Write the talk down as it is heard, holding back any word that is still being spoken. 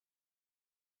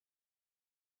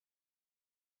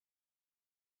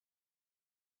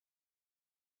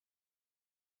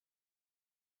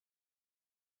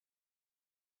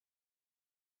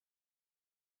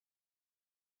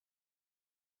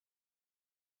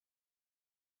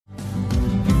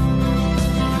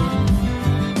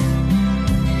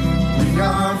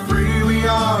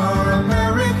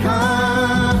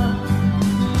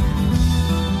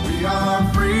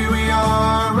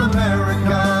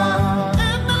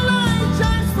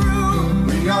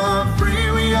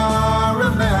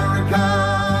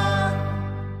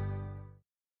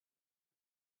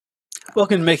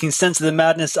Welcome to Making Sense of the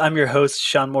Madness. I'm your host,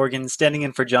 Sean Morgan, standing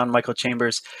in for John Michael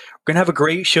Chambers. We're going to have a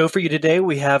great show for you today.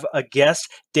 We have a guest,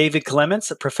 David Clements,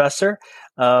 a professor,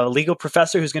 a legal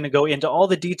professor who's going to go into all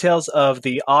the details of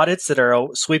the audits that are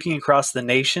sweeping across the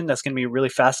nation. That's going to be a really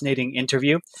fascinating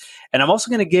interview. And I'm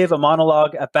also going to give a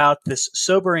monologue about this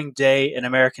sobering day in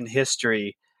American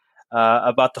history,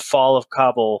 about the fall of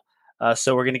Kabul.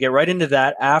 So we're going to get right into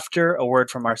that after a word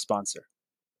from our sponsor.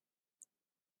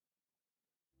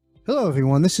 Hello,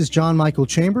 everyone. This is John Michael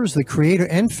Chambers, the creator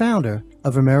and founder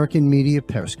of American Media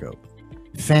Periscope.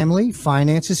 Family,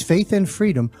 finances, faith, and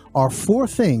freedom are four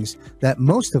things that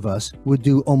most of us would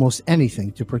do almost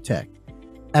anything to protect.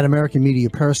 At American Media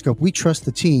Periscope, we trust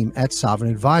the team at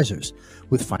Sovereign Advisors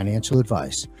with financial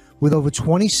advice. With over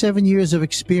 27 years of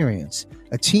experience,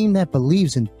 a team that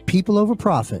believes in people over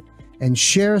profit and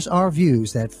shares our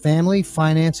views that family,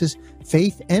 finances,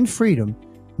 faith, and freedom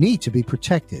need to be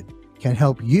protected, can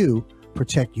help you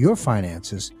protect your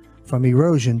finances from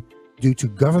erosion due to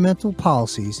governmental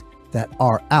policies that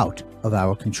are out of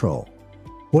our control.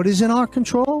 What is in our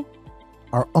control?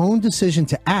 Our own decision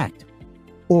to act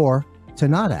or to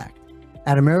not act.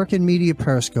 At American Media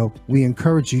Periscope, we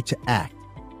encourage you to act.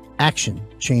 Action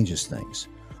changes things.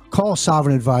 Call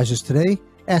Sovereign Advisors today,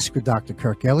 ask for Dr.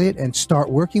 Kirk Elliott, and start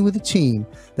working with a team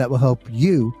that will help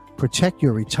you protect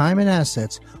your retirement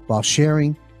assets while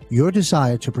sharing your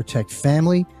desire to protect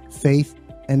family, faith,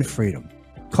 and freedom.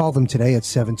 Call them today at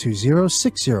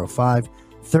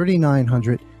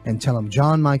 720-605-3900 and tell them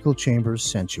John Michael Chambers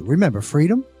sent you. Remember,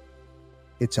 freedom,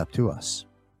 it's up to us.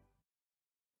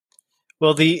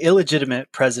 Well, the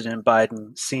illegitimate President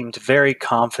Biden seemed very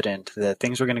confident that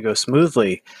things were going to go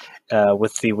smoothly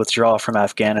with the withdrawal from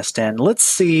Afghanistan. Let's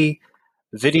see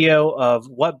video of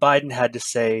what Biden had to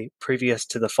say previous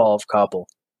to the fall of Kabul.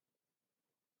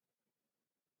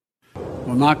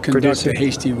 Will not conduct a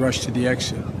hasty rush to the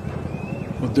exit.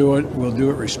 We'll do it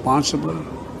responsibly,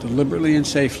 deliberately, and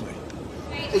safely.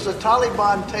 Is a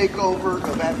Taliban takeover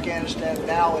of Afghanistan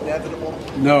now inevitable?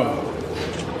 No,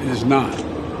 it is not.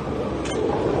 Do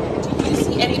you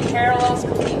see any parallels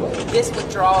between this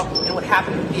withdrawal and what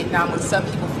happened in Vietnam with some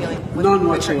people feeling? None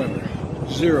whatsoever.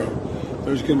 Zero.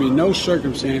 There's going to be no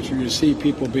circumstance where you see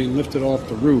people being lifted off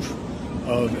the roof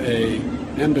of a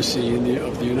embassy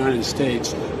of the United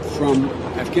States from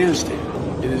Afghanistan.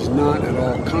 It is not at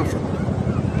all comfortable.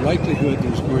 The likelihood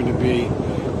there's going to be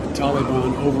the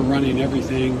Taliban overrunning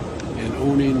everything and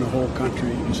owning the whole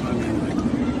country is highly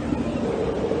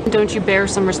unlikely. Don't you bear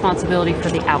some responsibility for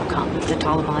the outcome if the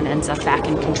Taliban ends up back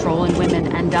in control and women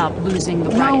end up losing the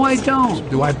rights? No, I don't.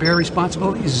 Do I bear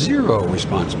responsibility? Zero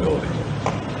responsibility.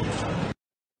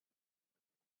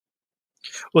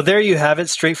 Well, there you have it,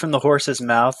 straight from the horse's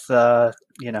mouth.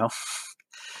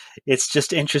 It's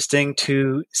just interesting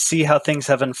to see how things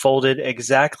have unfolded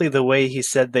exactly the way he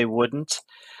said they wouldn't.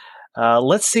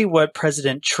 Let's see what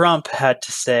President Trump had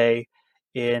to say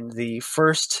in the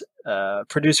first.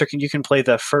 Producer, you can play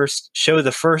the first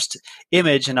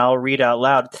image, and I'll read out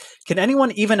loud. Can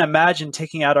anyone even imagine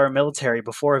taking out our military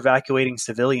before evacuating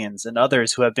civilians and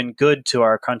others who have been good to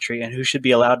our country and who should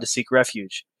be allowed to seek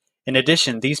refuge? In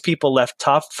addition, these people left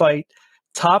top flight,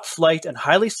 and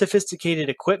highly sophisticated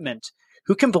equipment.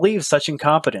 Who can believe such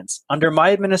incompetence? Under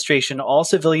my administration, all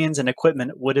civilians and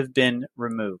equipment would have been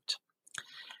removed.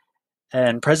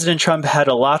 And President Trump had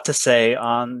a lot to say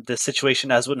on the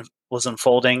situation as it was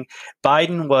unfolding.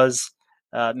 Biden was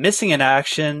missing in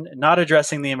action, not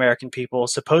addressing the American people,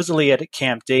 supposedly at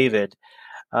Camp David.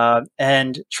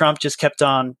 And Trump just kept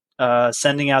on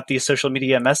sending out these social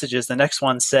media messages. The next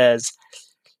one says,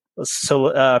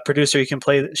 producer, you can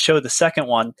show the second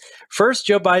one. First,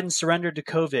 Joe Biden surrendered to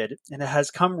COVID, and it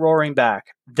has come roaring back.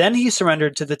 Then he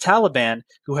surrendered to the Taliban,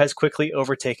 who has quickly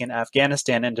overtaken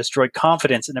Afghanistan and destroyed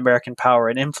confidence in American power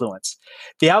and influence.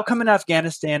 The outcome in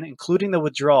Afghanistan, including the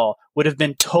withdrawal, would have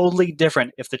been totally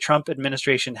different if the Trump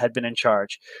administration had been in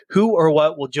charge. Who or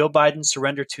what will Joe Biden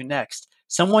surrender to next?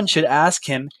 Someone should ask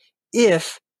him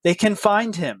if they can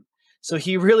find him. So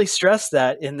he really stressed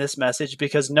that in this message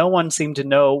because no one seemed to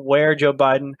know where Joe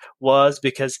Biden was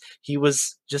because he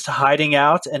was just hiding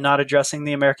out and not addressing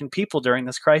the American people during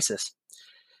this crisis.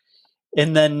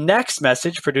 In the next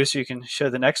message, producer, you can show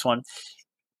the next one.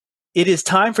 It is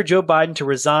time for Joe Biden to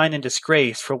resign in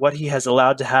disgrace for what he has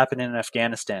allowed to happen in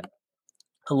Afghanistan.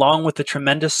 Along with the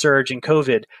tremendous surge in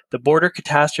COVID, the border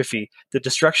catastrophe, the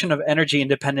destruction of energy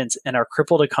independence, and our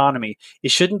crippled economy, it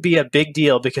shouldn't be a big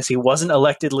deal because he wasn't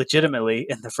elected legitimately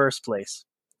in the first place.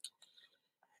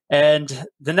 And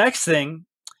the next thing,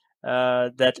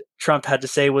 that Trump had to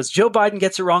say was, Joe Biden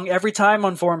gets it wrong every time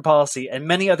on foreign policy and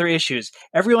many other issues.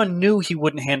 Everyone knew he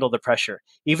wouldn't handle the pressure.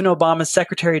 Even Obama's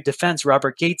Secretary of Defense,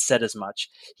 Robert Gates, said as much.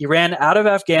 He ran out of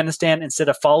Afghanistan instead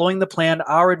of following the plan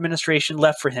our administration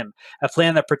left for him, a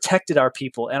plan that protected our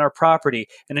people and our property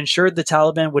and ensured the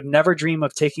Taliban would never dream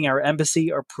of taking our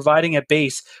embassy or providing a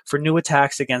base for new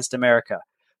attacks against America.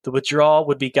 The withdrawal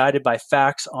would be guided by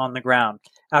facts on the ground.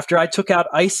 After I took out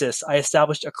ISIS, I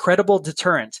established a credible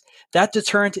deterrent. That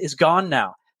deterrent is gone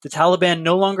now. The Taliban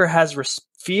no longer has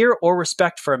fear or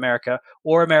respect for America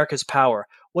or America's power.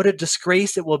 What a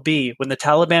disgrace it will be when the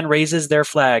Taliban raises their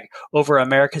flag over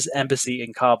America's embassy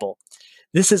in Kabul.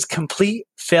 This is complete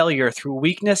failure through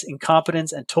weakness,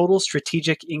 incompetence, and total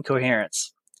strategic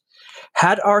incoherence.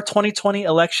 Had our 2020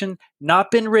 election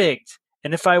not been rigged,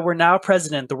 and if I were now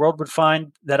president, the world would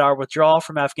find that our withdrawal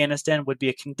from Afghanistan would be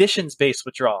a conditions-based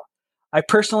withdrawal. I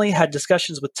personally had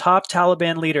discussions with top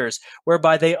Taliban leaders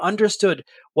whereby they understood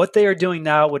what they are doing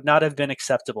now would not have been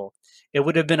acceptable. It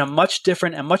would have been a much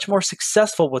different and much more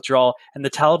successful withdrawal, and the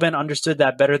Taliban understood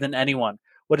that better than anyone.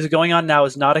 What is going on now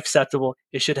is not acceptable.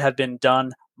 It should have been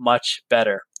done much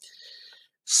better.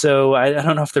 So I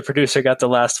don't know if the producer got the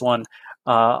last one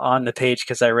on the page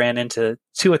because I ran into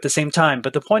two at the same time.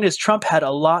 But the point is, Trump had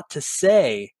a lot to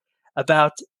say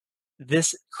about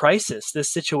this crisis,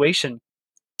 this situation.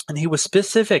 And he was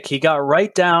specific. He got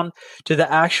right down to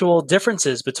the actual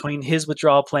differences between his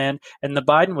withdrawal plan and the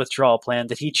Biden withdrawal plan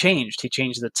that he changed. He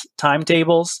changed the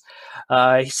timetables.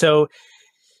 So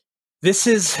this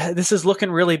is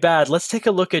looking really bad. Let's take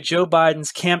a look at Joe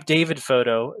Biden's Camp David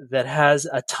photo that has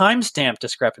a timestamp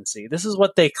discrepancy. This is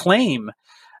what they claim.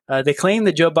 They claim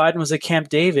that Joe Biden was at Camp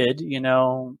David,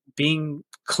 being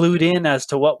clued in as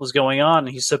to what was going on.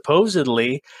 He's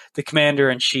supposedly the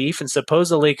commander-in-chief and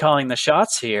supposedly calling the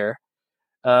shots here.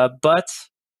 But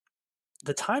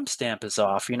the timestamp is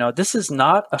off. This is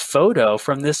not a photo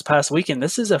from this past weekend.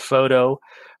 This is a photo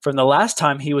from the last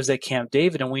time he was at Camp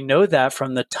David. And we know that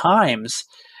from the times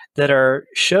that are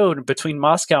shown between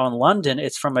Moscow and London.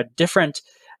 It's from a different,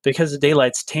 because of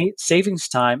daylight savings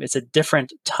time, it's a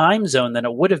different time zone than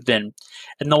it would have been.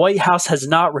 And the White House has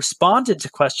not responded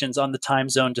to questions on the time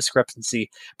zone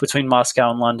discrepancy between Moscow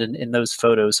and London in those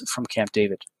photos from Camp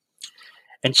David.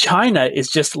 And China is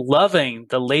just loving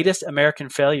the latest American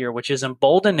failure, which is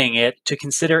emboldening it to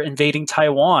consider invading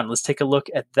Taiwan. Let's take a look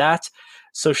at that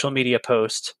social media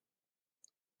post.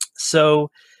 So,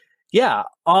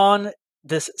 on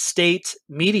this state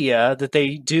media that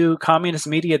they do, communist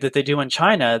media that they do in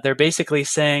China, they're basically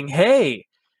saying, hey,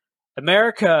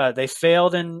 America, they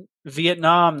failed in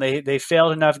Vietnam, they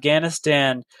failed in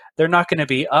Afghanistan, they're not going to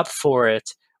be up for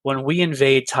it. When we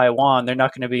invade Taiwan, they're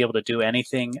not going to be able to do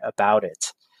anything about it.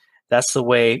 That's the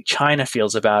way China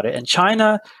feels about it. And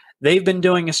China, they've been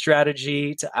doing a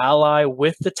strategy to ally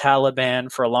with the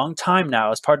Taliban for a long time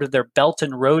now as part of their Belt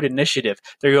and Road Initiative.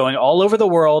 They're going all over the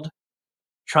world,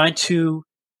 trying to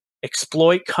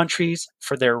exploit countries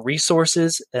for their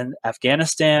resources. And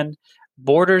Afghanistan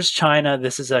borders China.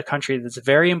 This is a country that's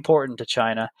very important to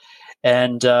China.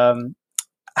 And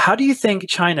how do you think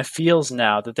China feels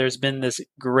now that there's been this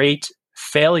great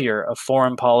failure of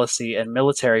foreign policy and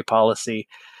military policy?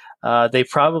 They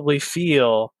probably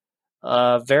feel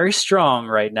very strong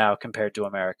right now compared to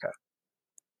America.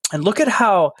 And look at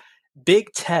how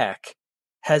big tech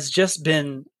has just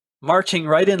been marching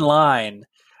right in line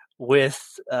with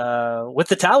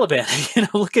the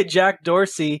Taliban. Look at Jack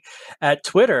Dorsey at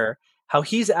Twitter, how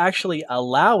he's actually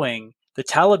allowing the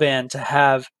Taliban to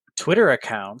have Twitter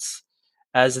accounts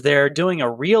as they're doing a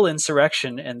real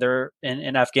insurrection and they're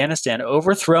in Afghanistan,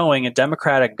 overthrowing a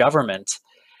democratic government.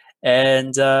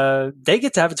 And they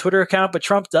get to have a Twitter account, but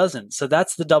Trump doesn't. So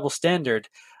that's the double standard.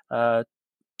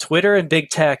 Twitter and big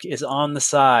tech is on the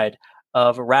side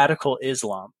of radical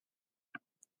Islam.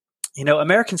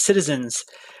 American citizens,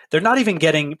 they're not even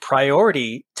getting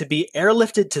priority to be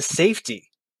airlifted to safety.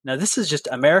 Now, this is just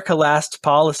America Last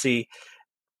policy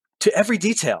to every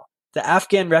detail. The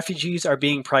Afghan refugees are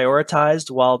being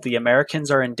prioritized while the Americans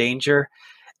are in danger,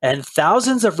 and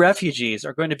thousands of refugees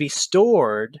are going to be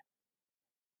stored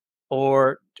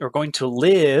or are going to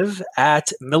live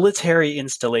at military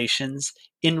installations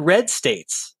in red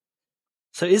states.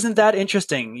 So isn't that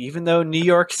interesting? Even though New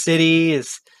York City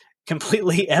is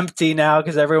completely empty now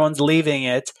because everyone's leaving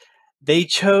it, they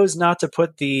chose not to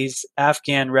put these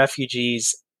Afghan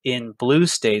refugees in blue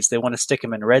states. They want to stick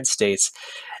them in red states.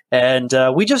 And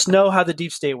we just know how the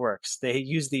deep state works. They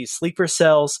use these sleeper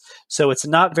cells, so it's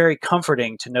not very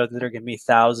comforting to know that there are going to be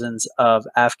thousands of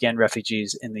Afghan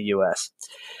refugees in the U.S.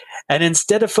 And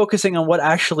instead of focusing on what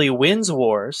actually wins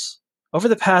wars, Over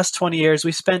the past 20 years,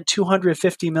 we spent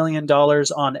 $250 million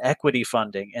on equity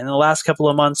funding. In the last couple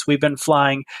of months, we've been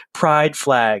flying pride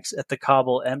flags at the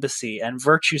Kabul embassy and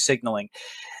virtue signaling.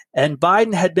 And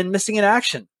Biden had been missing in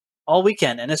action all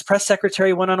weekend, and his press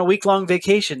secretary went on a week-long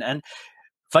vacation. And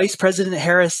Vice President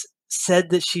Harris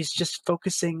said that she's just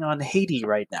focusing on Haiti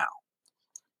right now.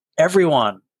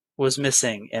 Everyone was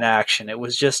missing in action. It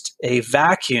was just a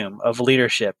vacuum of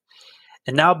leadership.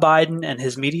 And now Biden and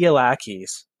his media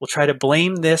lackeys will try to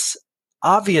blame this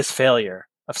obvious failure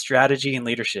of strategy and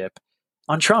leadership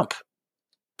on Trump.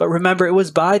 But remember, it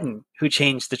was Biden who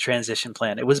changed the transition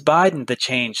plan. It was Biden that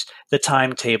changed the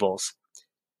timetables.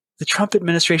 The Trump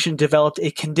administration developed a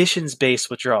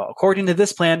conditions-based withdrawal. According to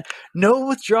this plan, no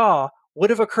withdrawal would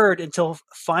have occurred until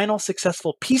final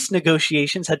successful peace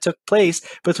negotiations had took place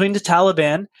between the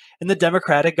Taliban and the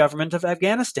democratic government of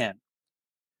Afghanistan.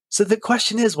 So the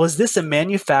question is, was this a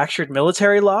manufactured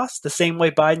military loss, the same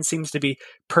way Biden seems to be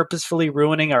purposefully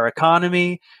ruining our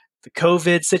economy, the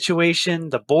COVID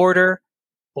situation, the border,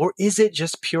 or is it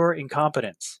just pure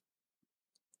incompetence?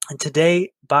 And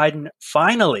today, Biden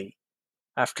finally,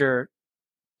 after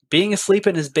being asleep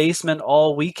in his basement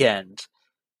all weekend,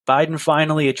 Biden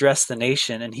finally addressed the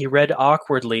nation, and he read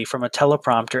awkwardly from a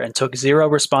teleprompter and took zero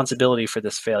responsibility for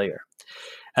this failure.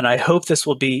 And I hope this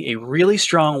will be a really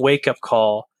strong wake-up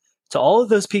call to all of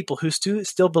those people who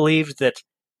still believed that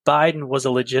Biden was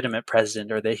a legitimate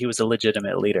president or that he was a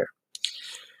legitimate leader.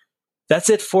 That's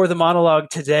it for the monologue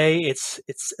today. It's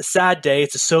a sad day.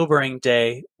 It's a sobering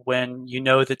day when you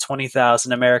know that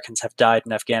 20,000 Americans have died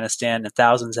in Afghanistan and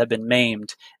thousands have been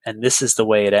maimed, and this is the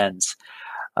way it ends.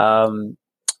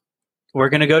 We're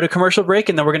going to go to commercial break,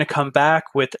 and then we're going to come back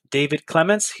with David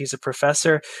Clements. He's a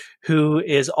professor who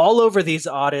is all over these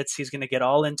audits. He's going to get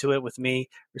all into it with me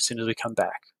as soon as we come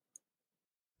back.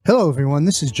 Hello, everyone.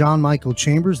 This is John Michael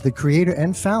Chambers, the creator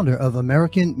and founder of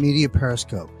American Media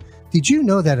Periscope. Did you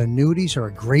know that annuities are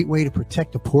a great way to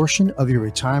protect a portion of your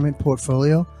retirement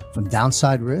portfolio from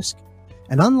downside risk?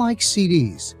 And unlike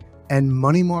CDs and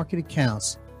money market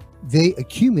accounts, they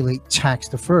accumulate tax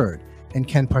deferred and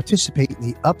can participate in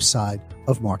the upside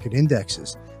of market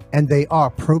indexes. And they are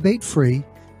probate free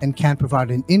and can provide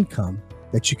an income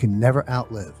that you can never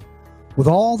outlive. With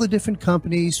all the different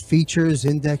companies, features,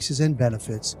 indexes, and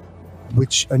benefits,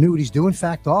 which annuities do in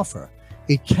fact offer,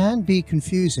 it can be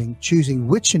confusing choosing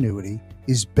which annuity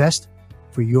is best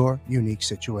for your unique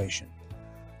situation.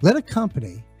 Let a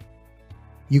company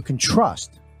you can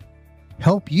trust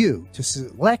help you to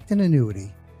select an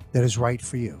annuity that is right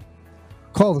for you.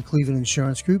 Call the Cleveland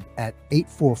Insurance Group at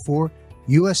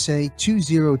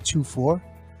 844-USA-2024.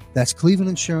 That's Cleveland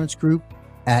Insurance Group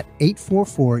at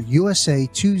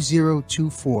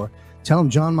 844-USA-2024. Tell them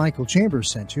John Michael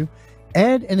Chambers sent you.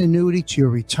 Add an annuity to your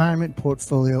retirement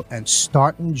portfolio and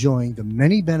start enjoying the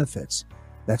many benefits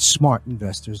that smart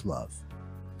investors love.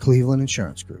 Cleveland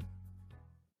Insurance Group.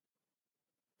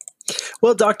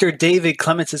 Well, Dr. David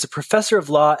Clements is a professor of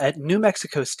law at New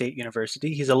Mexico State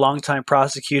University. He's a longtime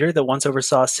prosecutor that once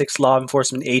oversaw 6 law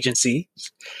enforcement agencies.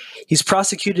 He's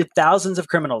prosecuted thousands of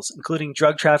criminals, including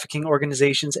drug trafficking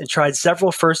organizations, and tried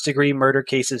several first-degree murder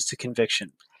cases to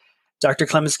conviction. Dr.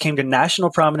 Clements came to national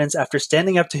prominence after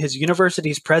standing up to his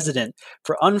university's president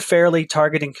for unfairly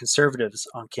targeting conservatives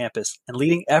on campus and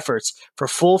leading efforts for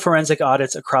full forensic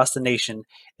audits across the nation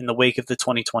in the wake of the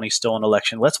 2020 stolen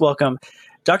election. Let's welcome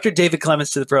Dr. David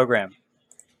Clements to the program.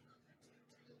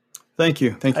 Thank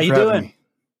you. Thank you How for you having doing? me.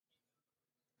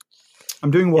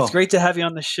 I'm doing well. It's great to have you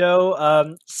on the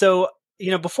show.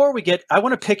 Before we I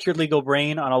want to pick your legal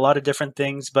brain on a lot of different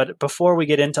things, but before we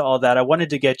get into all that, I wanted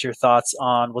to get your thoughts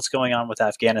on what's going on with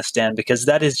Afghanistan, because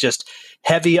that is just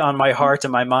heavy on my heart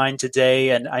and my mind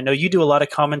today. And I know you do a lot of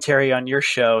commentary on your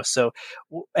show. So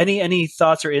any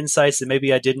thoughts or insights that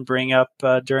maybe I didn't bring up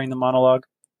during the monologue?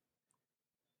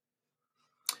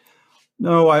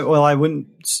 No, I wouldn't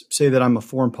say that I'm a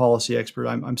foreign policy expert.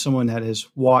 I'm someone that has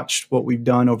watched what we've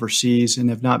done overseas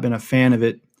and have not been a fan of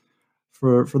it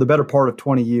for the better part of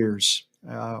 20 years.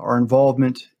 Our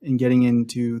involvement in getting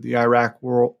into the Iraq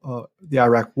war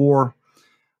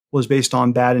was based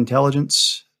on bad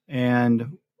intelligence,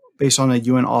 and based on a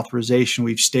UN authorization,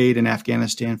 we've stayed in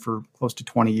Afghanistan for close to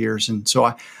 20 years. And so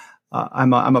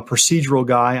I'm a procedural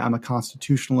guy. I'm a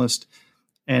constitutionalist,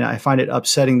 and I find it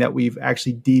upsetting that we've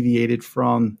actually deviated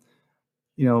from,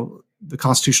 the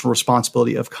constitutional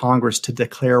responsibility of Congress to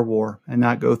declare war and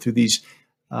not go through these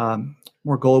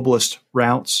more globalist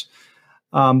routes.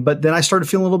 But then I started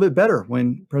feeling a little bit better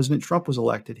when President Trump was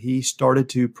elected. He started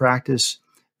to practice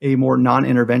a more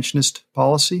non-interventionist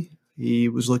policy. He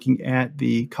was looking at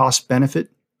the cost benefit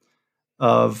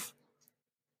of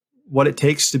what it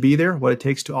takes to be there, what it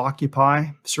takes to occupy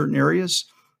certain areas,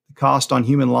 the cost on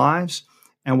human lives,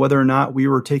 and whether or not we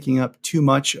were taking up too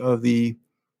much of the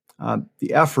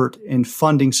effort in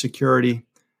funding security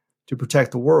to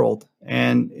protect the world.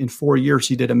 And in 4 years,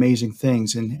 he did amazing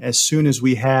things. And as soon as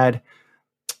we had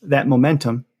that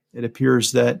momentum, it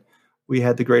appears that we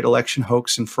had the great election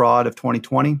hoax and fraud of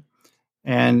 2020,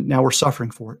 and now we're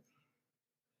suffering for it.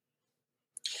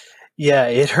 Yeah,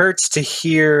 it hurts to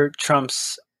hear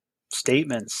Trump's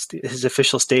statements, his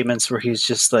official statements, where he's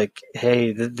just like,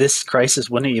 hey, this crisis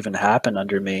wouldn't even happen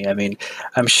under me. I mean,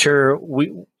 I'm sure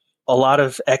a lot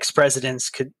of ex-presidents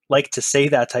could like to say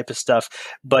that type of stuff,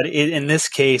 but in this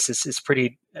case, it's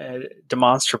pretty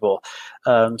demonstrable.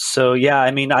 So yeah,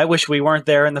 I mean, I wish we weren't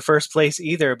there in the first place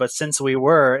either, but since we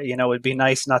were, it'd be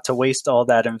nice not to waste all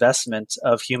that investment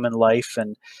of human life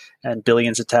and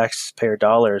billions of taxpayer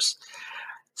dollars.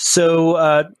 So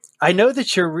I know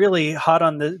that you're really hot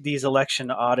on these election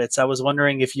audits. I was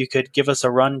wondering if you could give us a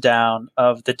rundown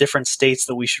of the different states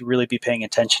that we should really be paying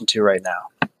attention to right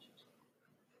now.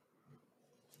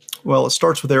 Well, it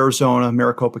starts with Arizona,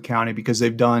 Maricopa County, because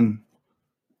they've done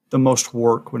the most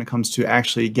work when it comes to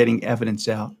actually getting evidence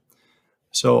out.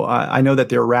 So I know that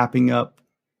they're wrapping up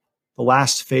the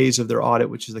last phase of their audit,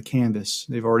 which is the canvas.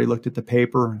 They've already looked at the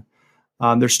paper.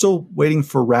 They're still waiting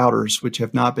for routers, which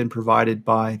have not been provided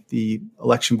by the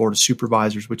Election Board of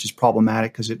Supervisors, which is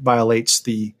problematic because it violates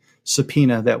the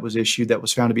subpoena that was issued that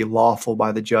was found to be lawful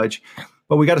by the judge.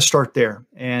 But we got to start there.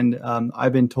 And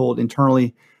I've been told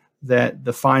internally that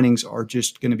the findings are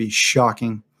just going to be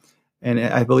shocking. And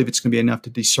I believe it's going to be enough to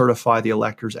decertify the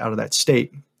electors out of that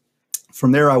state.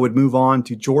 From there, I would move on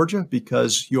to Georgia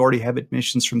because you already have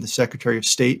admissions from the Secretary of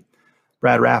State,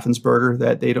 Brad Raffensperger,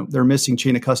 that they're missing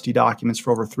chain of custody documents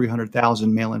for over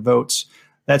 300,000 mail-in votes.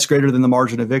 That's greater than the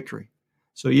margin of victory.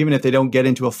 So even if they don't get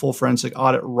into a full forensic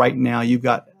audit right now, you've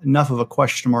got enough of a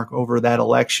question mark over that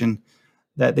election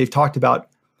that they've talked about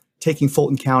taking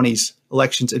Fulton County's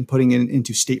elections and putting it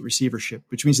into state receivership,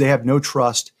 which means they have no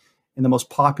trust in the most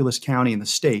populous county in the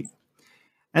state.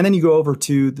 And then you go over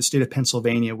to the state of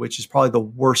Pennsylvania, which is probably the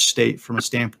worst state from a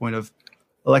standpoint of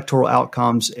electoral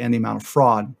outcomes and the amount of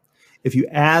fraud. If you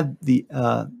add the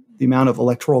amount of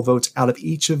electoral votes out of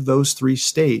each of those three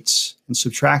states and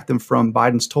subtract them from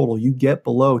Biden's total, you get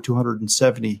below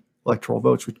 270 electoral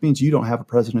votes, which means you don't have a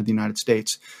president of the United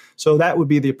States. So that would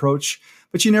be the approach.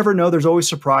 But you never know. There's always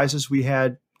surprises. We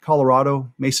had Colorado,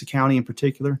 Mesa County in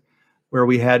particular, where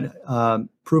we had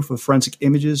proof of forensic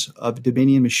images of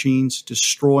Dominion machines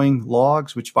destroying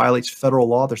logs, which violates federal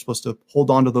law. They're supposed to hold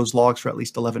on to those logs for at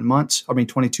least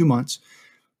 22 months.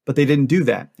 But they didn't do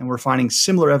that. And we're finding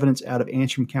similar evidence out of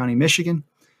Antrim County, Michigan.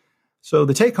 So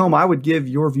the take home I would give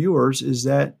your viewers is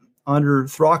that under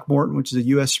Throckmorton, which is a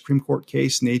U.S. Supreme Court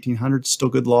case in the 1800s, still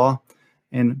good law,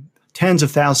 and tens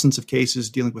of thousands of cases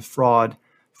dealing with fraud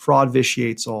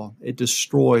vitiates all. It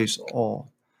destroys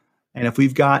all. And if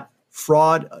we've got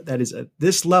fraud that is at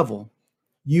this level,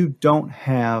 you don't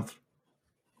have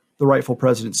the rightful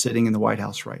president sitting in the White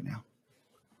House right now.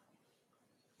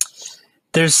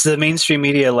 There's the mainstream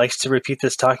media likes to repeat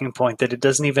this talking point that it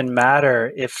doesn't even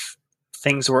matter if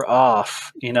things were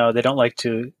off. They don't like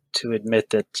to admit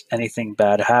that anything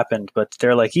bad happened, but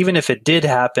they're like, even if it did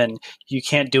happen, you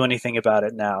can't do anything about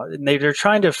it now. And they're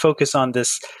trying to focus on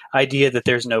this idea that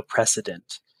there's no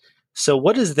precedent. So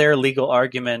what is their legal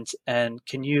argument? And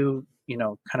can you,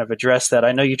 kind of address that?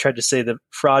 I know you tried to say that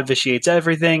fraud vitiates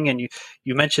everything, and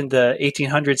you mentioned the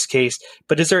 1800s case,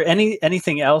 but is there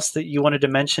anything else that you wanted to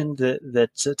mention that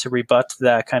to rebut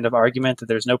that kind of argument that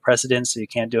there's no precedent, so you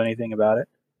can't do anything about it?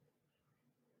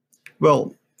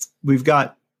 Well, we've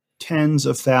got tens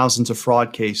of thousands of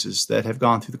fraud cases that have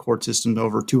gone through the court system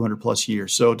over 200 plus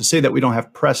years. So to say that we don't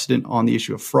have precedent on the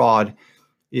issue of fraud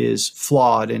is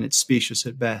flawed and it's specious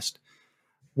at best.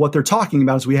 What they're talking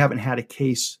about is we haven't had a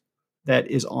case that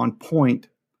is on point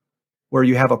where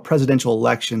you have a presidential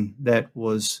election that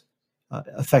was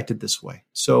affected this way.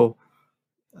 So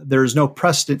there's no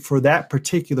precedent for that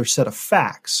particular set of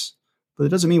facts, but it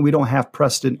doesn't mean we don't have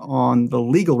precedent on the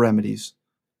legal remedies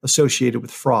associated with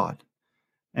fraud.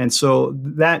 And so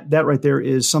that right there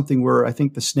is something where I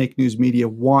think the snake news media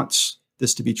wants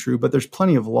this to be true, but there's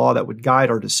plenty of law that would guide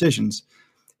our decisions.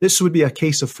 This would be a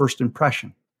case of first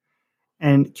impression.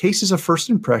 And cases of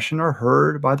first impression are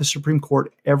heard by the Supreme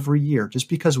Court every year. Just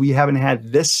because we haven't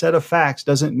had this set of facts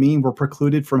doesn't mean we're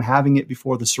precluded from having it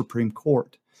before the Supreme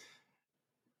Court.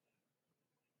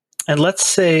 And let's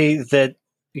say that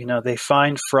they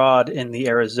find fraud in the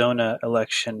Arizona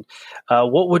election.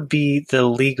 What would be the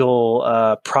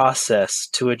legal process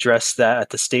to address that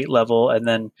at the state level, and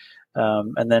then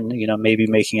and then maybe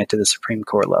making it to the Supreme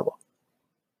Court level?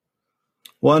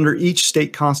 Well, under each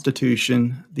state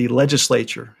constitution, the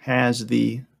legislature has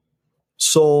the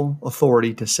sole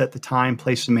authority to set the time,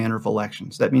 place, and manner of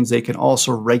elections. That means they can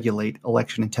also regulate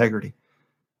election integrity,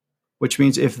 which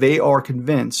means if they are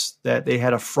convinced that they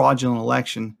had a fraudulent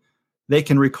election, they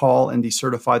can recall and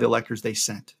decertify the electors they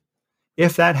sent.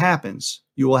 If that happens,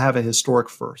 you will have a historic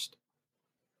first.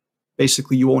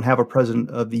 Basically, you won't have a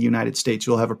president of the United States.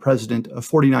 You'll have a president of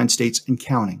 49 states and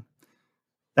counting.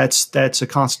 That's a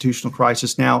constitutional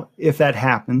crisis. Now, if that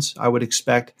happens, I would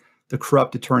expect the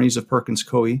corrupt attorneys of Perkins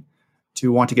Coie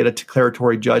to want to get a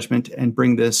declaratory judgment and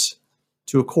bring this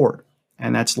to a court.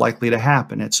 And that's likely to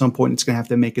happen. At some point, it's going to have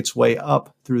to make its way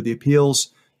up through the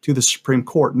appeals to the Supreme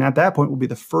Court. And at that point will be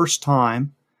the first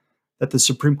time that the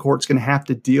Supreme Court is going to have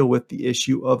to deal with the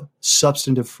issue of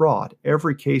substantive fraud.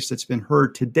 Every case that's been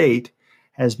heard to date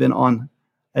has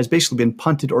basically been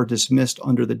punted or dismissed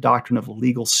under the doctrine of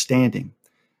legal standing.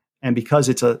 And because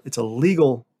it's a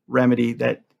legal remedy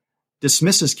that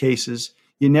dismisses cases,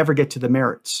 you never get to the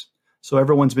merits. So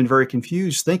everyone's been very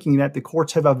confused, thinking that the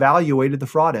courts have evaluated the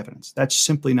fraud evidence. That's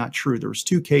simply not true. There was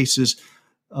 2 cases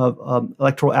of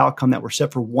electoral outcome that were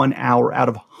set for 1 hour out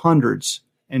of hundreds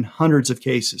and hundreds of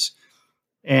cases.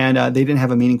 And they didn't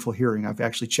have a meaningful hearing. I've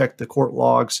actually checked the court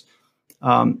logs.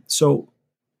 So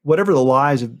whatever the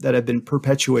lies that have been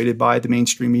perpetuated by the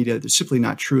mainstream media, they're simply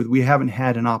not true. We haven't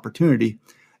had an opportunity.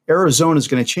 Arizona is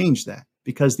going to change that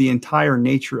because the entire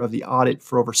nature of the audit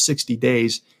for over 60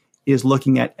 days is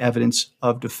looking at evidence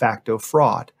of de facto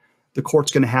fraud. The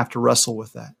court's going to have to wrestle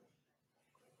with that.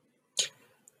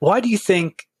 Why do you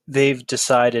think they've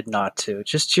decided not to?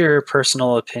 Just your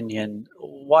personal opinion.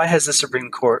 Why has the Supreme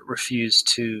Court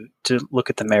refused to look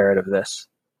at the merit of this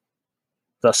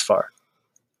thus far?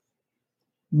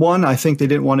 One, I think they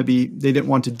didn't want to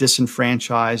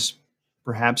disenfranchise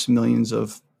perhaps millions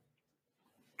of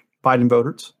Biden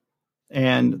voters.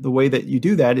 And the way that you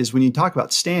do that is when you talk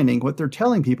about standing, what they're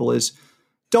telling people is,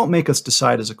 don't make us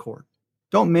decide as a court.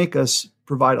 Don't make us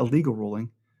provide a legal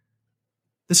ruling.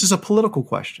 This is a political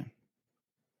question.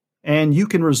 And you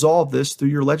can resolve this through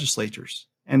your legislatures.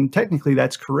 And technically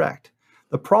that's correct.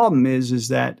 The problem is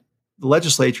that the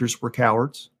legislatures were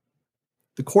cowards,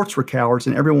 the courts were cowards,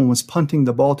 and everyone was punting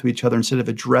the ball to each other instead of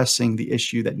addressing the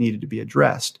issue that needed to be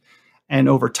addressed. And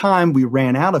over time, we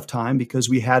ran out of time because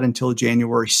we had until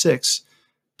January 6th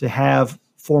to have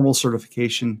formal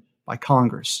certification by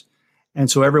Congress. And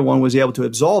so everyone was able to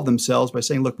absolve themselves by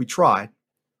saying, look, we tried,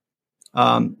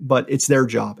 but it's their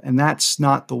job. And that's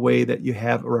not the way that you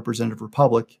have a representative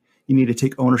republic. You need to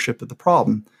take ownership of the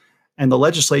problem. And the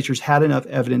legislatures had enough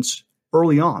evidence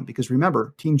early on because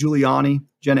remember, Team Giuliani,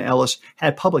 Jenna Ellis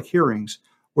had public hearings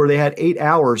where they had 8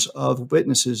 hours of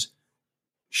witnesses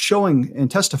showing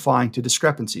and testifying to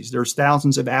discrepancies. There's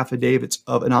thousands of affidavits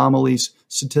of anomalies,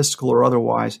 statistical or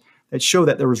otherwise, that show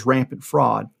that there was rampant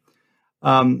fraud.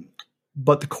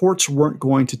 But the courts weren't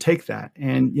going to take that.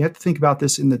 And you have to think about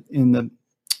this in the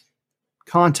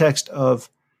context of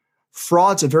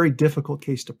fraud's a very difficult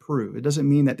case to prove. It doesn't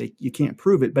mean that you can't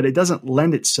prove it, but it doesn't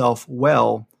lend itself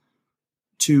well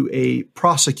to a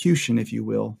prosecution, if you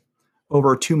will,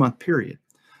 over a 2-month period.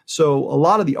 So a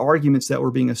lot of the arguments that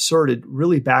were being asserted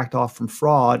really backed off from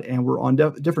fraud and were on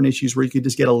different issues where you could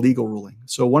just get a legal ruling.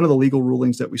 So one of the legal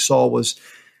rulings that we saw was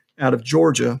out of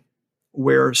Georgia,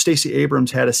 where Stacey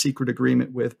Abrams had a secret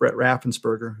agreement with Brett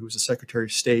Raffensperger, who was the Secretary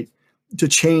of State, to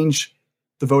change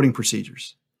the voting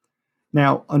procedures.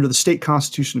 Now, under the state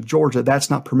constitution of Georgia, that's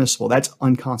not permissible. That's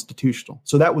unconstitutional.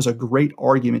 So that was a great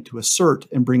argument to assert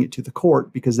and bring it to the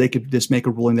court because they could just make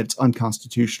a ruling that it's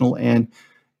unconstitutional and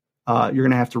you're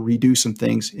going to have to redo some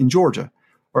things in Georgia,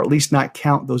 or at least not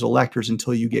count those electors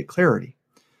until you get clarity.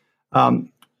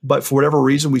 But for whatever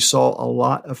reason, we saw a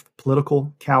lot of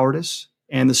political cowardice.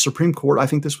 And the Supreme Court, I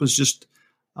think this was just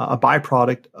a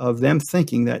byproduct of them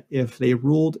thinking that if they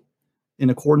ruled in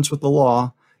accordance with the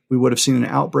law, we would have seen an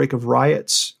outbreak of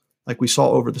riots like we saw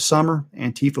over the summer.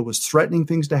 Antifa was threatening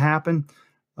things to happen.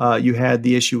 You had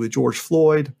the issue with George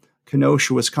Floyd,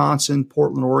 Kenosha, Wisconsin,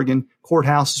 Portland, Oregon.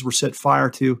 Courthouses were set fire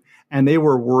to, and they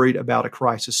were worried about a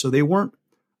crisis. So they weren't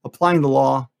applying the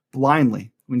law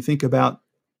blindly. When you think about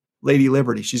Lady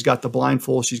Liberty, she's got the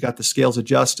blindfold, she's got the scales of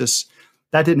justice.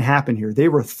 That didn't happen here. They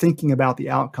were thinking about the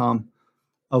outcome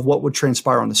of what would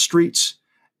transpire on the streets,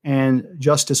 and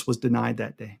justice was denied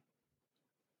that day.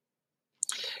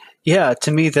 Yeah,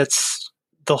 to me, that's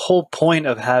the whole point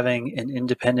of having an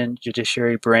independent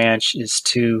judiciary branch is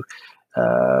to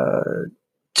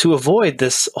avoid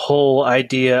this whole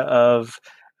idea of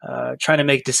trying to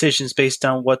make decisions based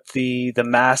on what the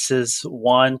masses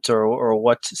want or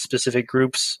what specific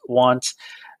groups want.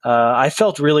 I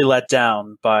felt really let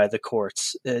down by the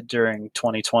courts during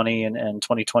 2020 and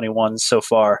 2021 so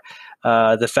far.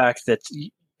 The fact that,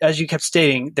 as you kept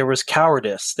stating, there was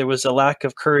cowardice, there was a lack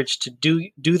of courage to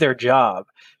do their job,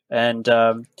 and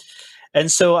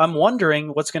so I'm wondering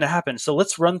what's going to happen. So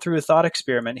let's run through a thought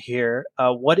experiment here.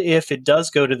 What if it does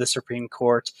go to the Supreme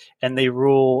Court and they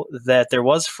rule that there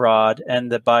was fraud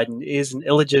and that Biden is an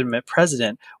illegitimate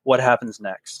president? What happens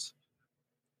next?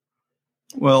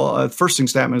 Well, first thing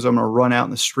that happens is I'm going to run out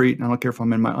in the street, and I don't care if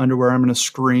I'm in my underwear. I'm going to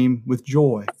scream with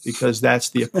joy because that's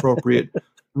the appropriate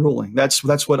ruling. That's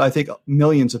what I think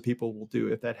millions of people will do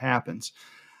if that happens.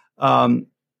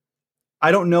 I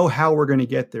don't know how we're going to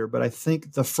get there, but I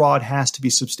think the fraud has to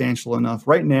be substantial enough.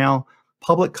 Right now,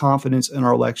 public confidence in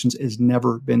our elections has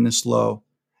never been this low.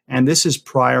 And this is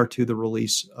prior to the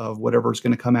release of whatever is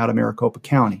going to come out of Maricopa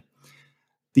County.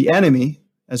 The enemy,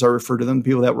 as I refer to them, the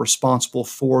people that were responsible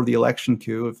for the election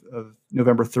coup of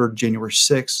November 3rd, January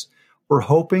 6th, were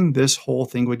hoping this whole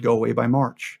thing would go away by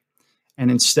March.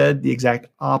 And instead, the exact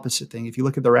opposite thing. If you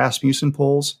look at the Rasmussen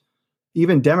polls,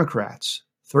 even Democrats,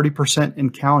 30%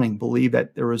 and counting, believe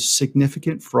that there was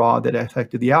significant fraud that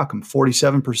affected the outcome.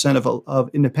 47% of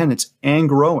independents and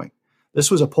growing. This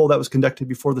was a poll that was conducted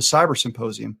before the Cyber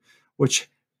Symposium, which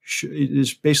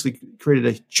is basically created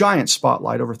a giant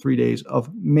spotlight over 3 days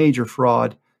of major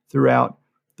fraud throughout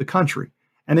the country.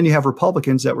 And then you have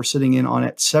Republicans that were sitting in on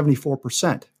at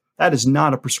 74%. That is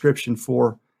not a prescription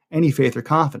for any faith or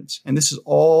confidence. And this is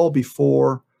all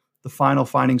before the final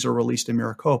findings are released in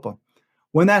Maricopa.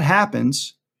 When that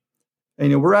happens,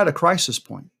 we're at a crisis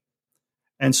point.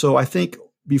 And so I think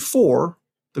before,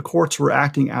 the courts were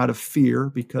acting out of fear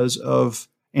because of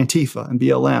Antifa and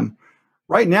BLM.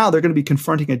 Right now, they're going to be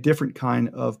confronting a different kind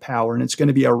of power, and it's going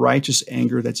to be a righteous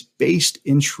anger that's based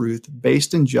in truth,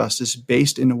 based in justice,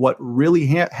 based in what really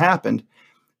happened.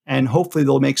 And hopefully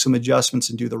they'll make some adjustments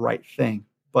and do the right thing.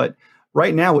 But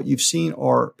right now, what you've seen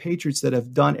are patriots that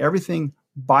have done everything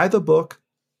by the book,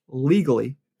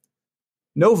 legally,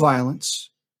 no violence,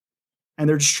 and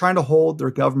they're just trying to hold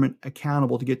their government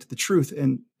accountable to get to the truth.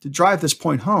 And to drive this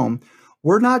point home,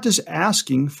 we're not just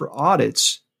asking for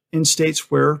audits in states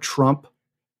where Trump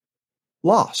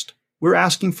lost. We're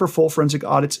asking for full forensic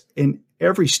audits in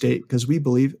every state because we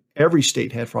believe every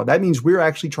state had fraud. That means we're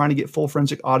actually trying to get full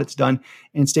forensic audits done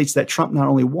in states that Trump not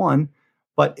only won,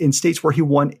 but in states where he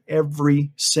won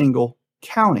every single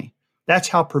county. That's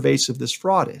how pervasive this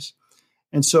fraud is.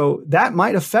 And so that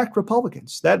might affect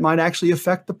Republicans. That might actually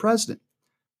affect the president.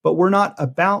 But we're not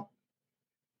about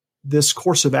this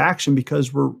course of action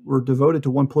because we're devoted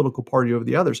to one political party over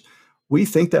the others. We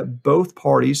think that both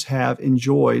parties have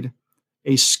enjoyed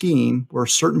a scheme where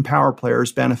certain power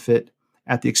players benefit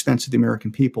at the expense of the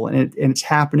American people. And it's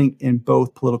happening in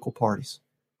both political parties.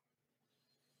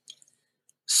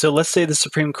 So let's say the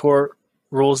Supreme Court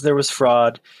rules there was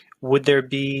fraud. Would there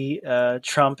be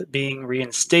Trump being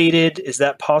reinstated? Is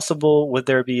that possible?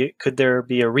 Could there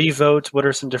be a revote? What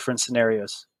are some different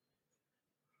scenarios?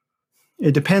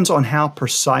 It depends on how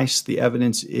precise the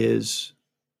evidence is.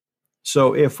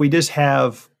 So if we just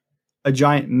have a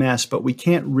giant mess, but we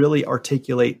can't really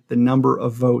articulate the number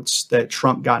of votes that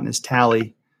Trump got in his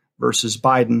tally versus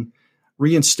Biden,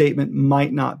 reinstatement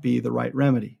might not be the right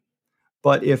remedy.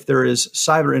 But if there is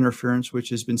cyber interference, which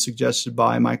has been suggested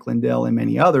by Mike Lindell and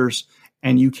many others,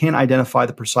 and you can't identify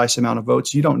the precise amount of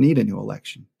votes, you don't need a new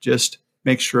election. Just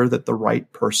make sure that the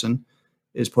right person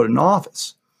is put in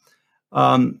office.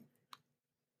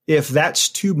 If that's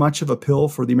too much of a pill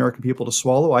for the American people to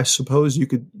swallow, I suppose you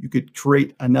could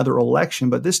create another election,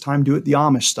 but this time do it the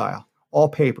Amish style, all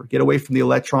paper. Get away from the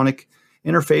electronic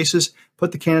interfaces,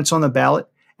 put the candidates on the ballot.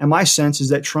 And my sense is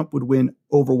that Trump would win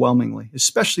overwhelmingly,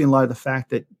 especially in light of the fact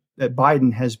that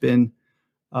Biden has been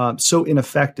so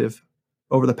ineffective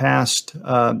over the past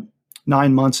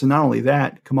 9 months. And not only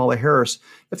that, Kamala Harris,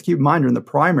 you have to keep in mind during the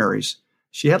primaries,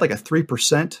 she had like a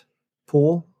 3%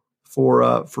 pool for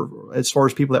as far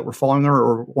as people that were following her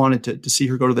or wanted to see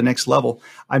her go to the next level.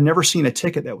 I've never seen a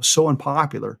ticket that was so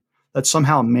unpopular that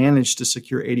somehow managed to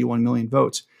secure 81 million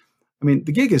votes. I mean,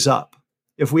 the gig is up.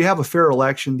 If we have a fair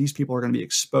election, these people are going to be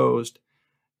exposed.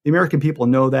 The American people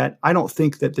know that. I don't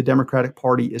think that the Democratic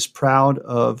Party is proud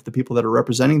of the people that are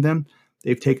representing them.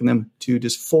 They've taken them to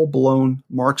just full-blown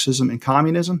Marxism and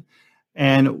communism.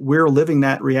 And we're living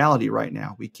that reality right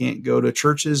now. We can't go to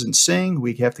churches and sing.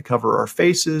 We have to cover our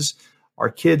faces. Our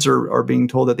kids are being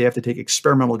told that they have to take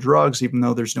experimental drugs, even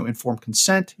though there's no informed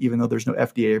consent, even though there's no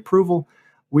FDA approval.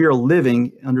 We are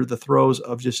living under the throes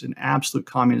of just an absolute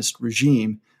communist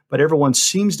regime. but everyone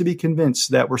seems to be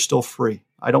convinced that we're still free.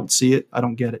 I don't see it. I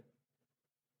don't get it.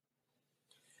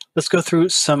 Let's go through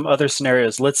some other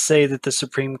scenarios. Let's say that the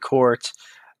Supreme Court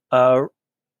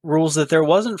rules that there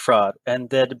wasn't fraud and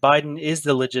that Biden is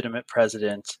the legitimate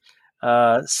president.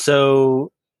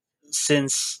 So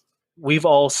since we've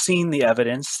all seen the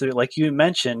evidence, like you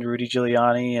mentioned, Rudy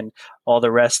Giuliani and all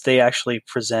the rest, they actually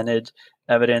presented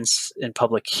evidence in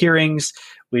public hearings.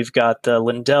 We've got the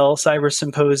Lindell Cyber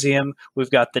Symposium. We've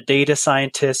got the data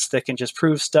scientists that can just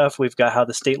prove stuff. We've got how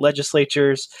the state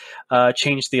legislatures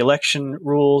changed the election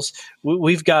rules.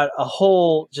 We've got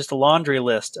just a laundry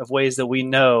list of ways that we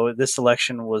know this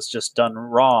election was just done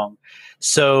wrong.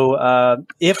 So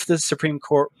if the Supreme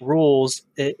Court rules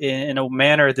in a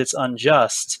manner that's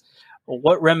unjust,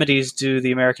 what remedies do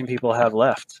the American people have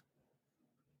left?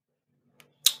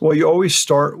 Well, you always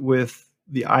start with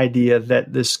the idea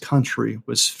that this country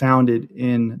was founded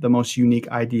in the most unique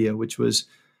idea, which was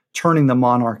turning the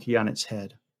monarchy on its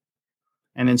head.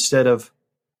 And instead of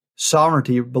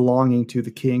sovereignty belonging to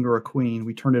the king or a queen,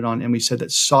 we turned it on and we said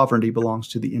that sovereignty belongs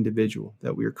to the individual,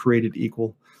 that we are created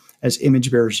equal as image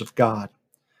bearers of God.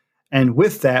 And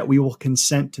with that, we will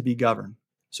consent to be governed.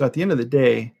 So at the end of the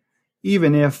day,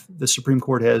 even if the Supreme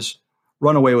Court has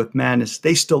run away with madness,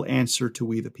 they still answer to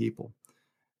we the people.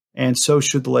 And so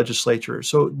should the legislature.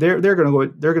 So they're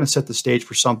going to set the stage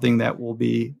for something that will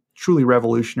be truly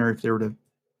revolutionary if they were to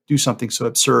do something so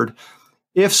absurd.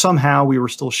 If somehow we were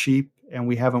still sheep and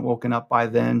we haven't woken up by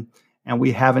then and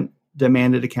we haven't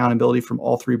demanded accountability from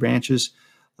all three branches,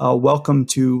 welcome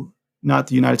to not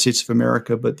the United States of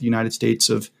America, but the United States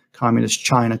of Communist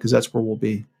China, because that's where we'll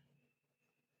be.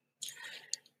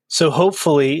 So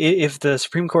hopefully, if the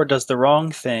Supreme Court does the wrong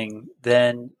thing,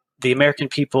 then the American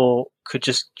people could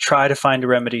just try to find a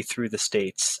remedy through the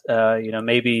states.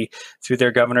 Maybe through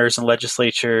their governors and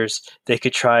legislatures, they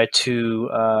could try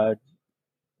to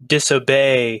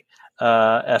disobey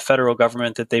a federal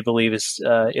government that they believe is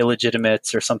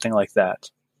illegitimate or something like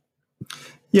that.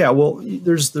 Yeah, well,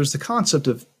 there's the concept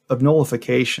of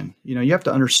nullification. You have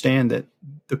to understand that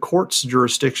the court's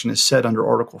jurisdiction is set under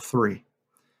Article 3.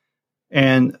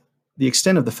 And the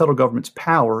extent of the federal government's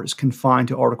power is confined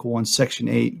to Article 1, Section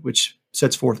 8, which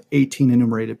sets forth 18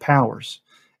 enumerated powers.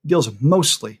 It deals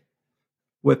mostly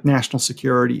with national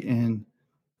security and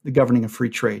the governing of free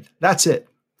trade. That's it.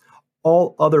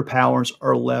 All other powers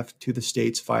are left to the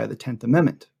states via the 10th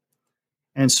Amendment.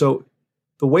 And so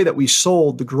the way that we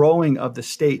sold the growing of the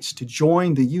states to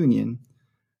join the Union,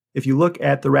 if you look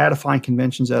at the ratifying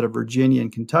conventions out of Virginia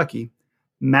and Kentucky,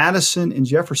 Madison and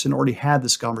Jefferson already had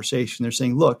this conversation. They're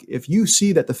saying, look, if you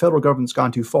see that the federal government's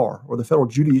gone too far or the federal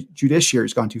judiciary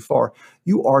has gone too far,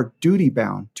 you are duty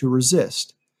bound to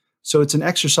resist. So it's an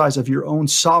exercise of your own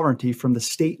sovereignty from the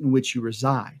state in which you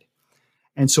reside.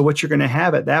 And so what you're going to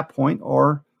have at that point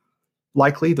are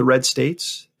likely the red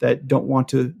states that don't want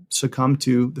to succumb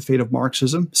to the fate of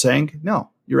Marxism, saying, no,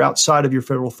 you're outside of your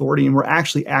federal authority and we're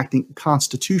actually acting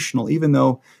constitutional, even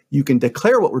though you can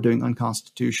declare what we're doing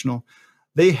unconstitutional.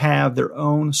 They have their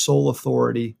own sole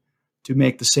authority to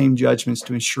make the same judgments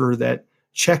to ensure that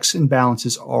checks and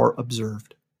balances are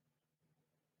observed.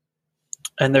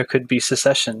 And there could be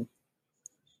secession.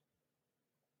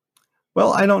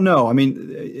 Well, I don't know. I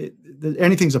mean,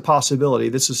 anything's a possibility.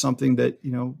 This is something that,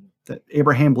 that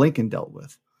Abraham Lincoln dealt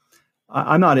with.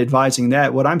 I'm not advising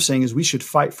that. What I'm saying is we should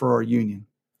fight for our union.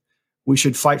 We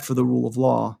should fight for the rule of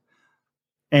law.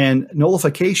 And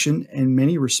nullification, in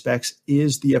many respects,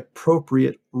 is the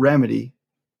appropriate remedy.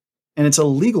 And it's a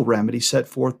legal remedy set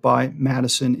forth by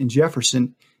Madison and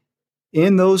Jefferson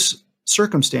in those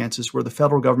circumstances where the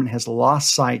federal government has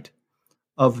lost sight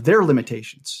of their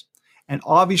limitations. And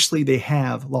obviously, they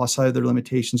have lost sight of their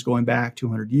limitations going back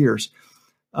 200 years.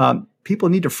 People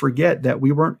need to forget that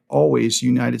we weren't always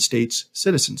United States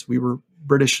citizens. We were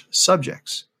British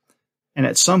subjects. And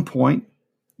at some point,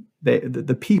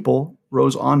 the people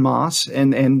rose en masse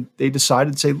and they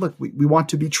decided to say, look, we want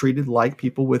to be treated like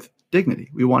people with dignity.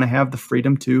 We want to have the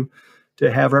freedom to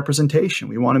have representation.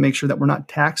 We want to make sure that we're not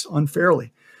taxed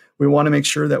unfairly. We want to make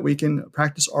sure that we can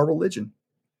practice our religion.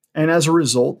 And as a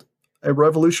result, a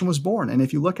revolution was born. And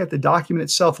if you look at the document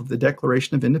itself of the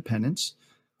Declaration of Independence,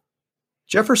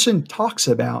 Jefferson talks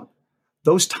about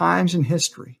those times in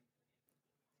history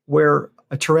where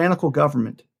a tyrannical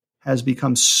government has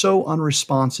become so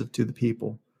unresponsive to the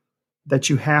people that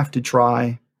you have to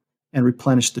try and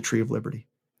replenish the tree of liberty.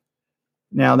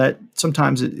 Now that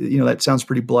sometimes, that sounds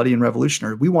pretty bloody and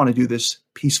revolutionary. We want to do this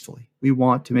peacefully. We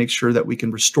want to make sure that we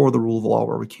can restore the rule of law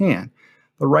where we can.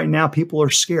 But right now people are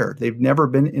scared. They've never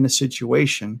been in a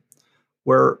situation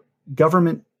where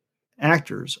government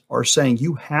actors are saying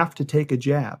you have to take a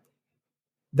jab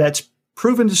that's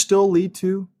proven to still lead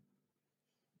to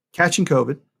catching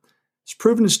COVID. It's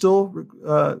proven to still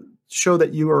show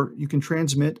that you can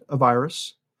transmit a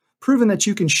virus, proven that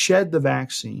you can shed the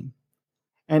vaccine.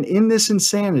 And in this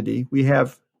insanity, we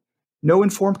have no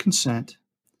informed consent.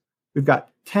 We've got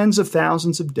tens of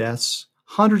thousands of deaths,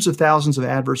 hundreds of thousands of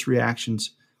adverse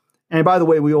reactions. And by the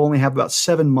way, we only have about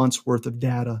 7 months worth of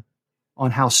data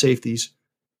on how safe these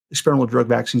experimental drug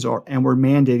vaccines are. And we're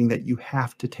mandating that you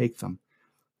have to take them.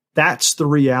 That's the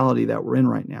reality that we're in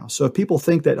right now. So if people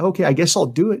think that, okay, I guess I'll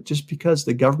do it just because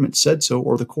the government said so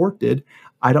or the court did,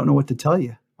 I don't know what to tell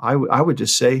you. I would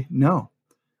just say no.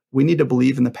 We need to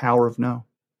believe in the power of no.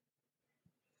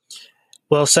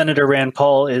 Well, Senator Rand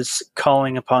Paul is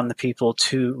calling upon the people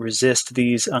to resist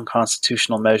these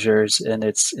unconstitutional measures, and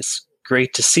it's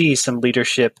great to see some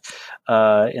leadership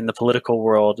in the political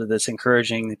world that's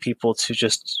encouraging the people to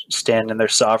just stand in their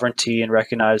sovereignty and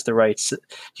recognize the rights,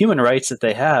 human rights that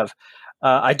they have.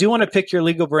 I do want to pick your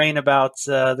legal brain about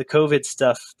the COVID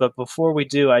stuff, but before we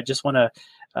do, I just want to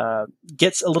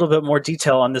get a little bit more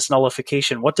detail on this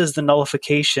nullification. What does the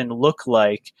nullification look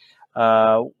like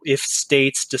if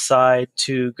states decide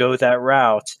to go that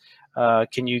route?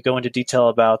 Can you go into detail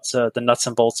about the nuts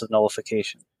and bolts of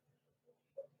nullification?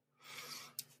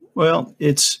 Well,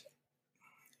 it's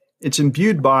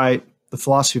imbued by the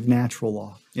philosophy of natural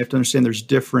law. You have to understand there's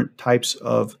different types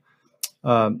of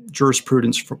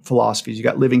jurisprudence philosophies. You've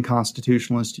got living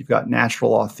constitutionalists, you've got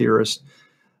natural law theorists.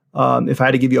 If I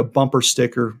had to give you a bumper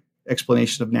sticker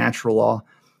explanation of natural law,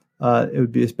 it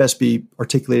would be best be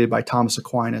articulated by Thomas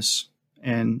Aquinas.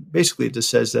 And basically it just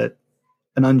says that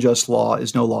an unjust law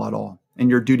is no law at all, and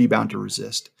you're duty bound to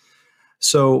resist.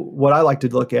 So what I like to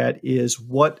look at is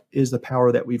what is the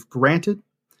power that we've granted.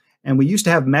 And we used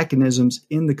to have mechanisms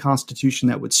in the Constitution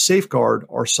that would safeguard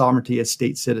our sovereignty as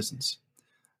state citizens.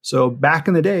 So back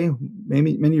in the day,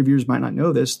 maybe many of you might not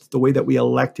know this, the way that we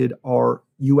elected our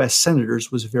U.S.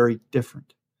 senators was very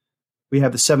different. We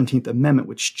have the 17th Amendment,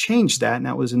 which changed that, and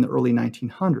that was in the early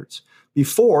 1900s.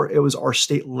 Before, it was our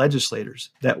state legislators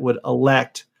that would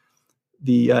elect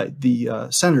the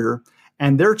senator,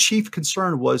 and their chief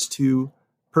concern was to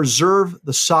preserve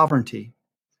the sovereignty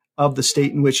of the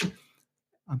state in which,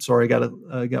 I'm sorry,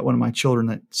 I got one of my children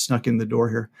that snuck in the door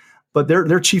here, but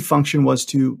their chief function was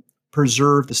to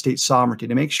preserve the state sovereignty,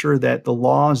 to make sure that the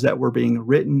laws that were being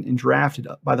written and drafted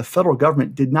by the federal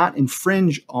government did not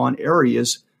infringe on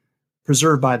areas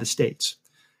preserved by the states.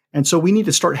 And so we need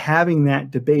to start having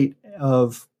that debate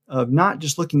of not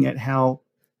just looking at how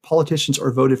politicians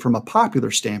are voted from a popular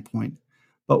standpoint,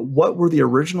 but what were the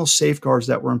original safeguards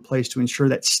that were in place to ensure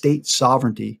that state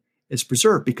sovereignty is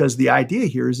preserved? Because the idea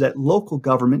here is that local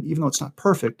government, even though it's not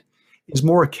perfect, is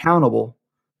more accountable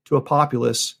to a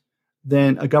populace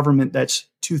than a government that's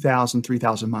 2,000,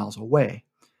 3,000 miles away.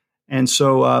 And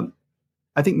so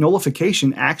I think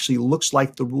nullification actually looks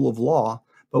like the rule of law,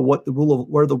 but where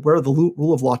the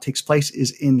rule of law takes place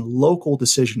is in local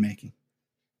decision making.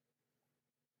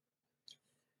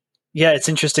 Yeah, it's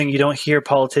interesting. You don't hear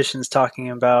politicians talking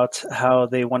about how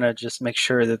they want to just make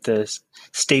sure that the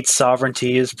state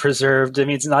sovereignty is preserved. I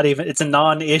mean, it's a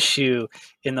non-issue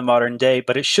in the modern day,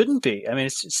 but it shouldn't be. I mean,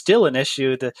 it's still an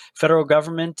issue. The federal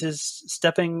government is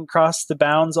stepping across the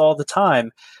bounds all the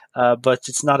time, but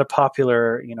it's not a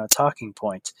popular, talking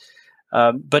point.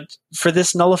 But for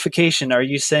this nullification, are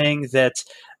you saying that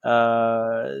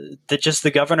that just the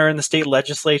governor and the state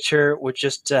legislature would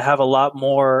just have a lot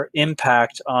more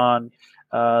impact on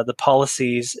the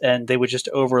policies, and they would just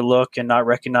overlook and not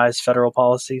recognize federal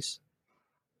policies?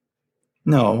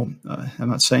 No, I'm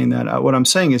not saying that. What I'm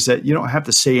saying is that you don't have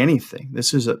to say anything.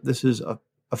 This is a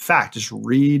fact. Just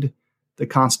read the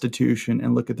Constitution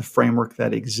and look at the framework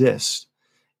that exists.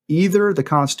 Either the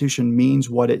Constitution means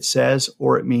what it says,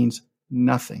 or it means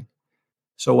nothing.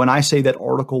 So when I say that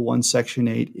Article 1, Section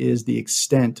 8 is the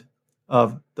extent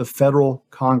of the federal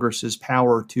Congress's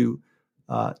power to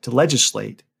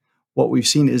legislate, what we've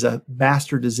seen is a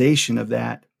bastardization of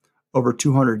that over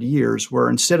 200 years, where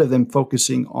instead of them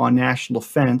focusing on national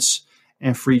defense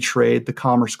and free trade, the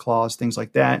Commerce Clause, things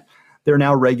like that, they're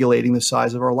now regulating the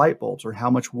size of our light bulbs or how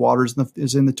much water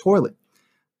is in the toilet.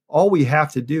 All we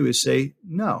have to do is say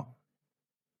no.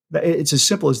 It's as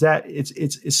simple as that. It's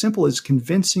as simple as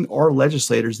convincing our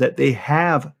legislators that they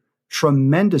have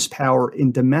tremendous power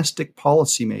in domestic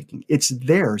policymaking. It's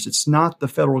theirs. It's not the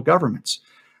federal government's.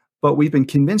 But we've been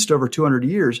convinced over 200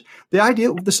 years.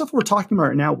 The stuff we're talking about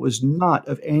right now was not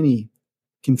of any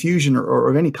confusion or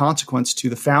of any consequence to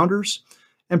the founders,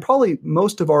 and probably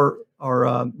most of our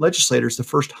legislators the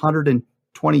first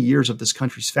 120 years of this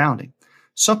country's founding.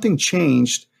 Something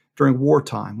changed during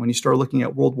wartime. When you start looking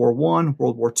at World War I,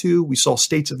 World War II, we saw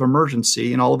states of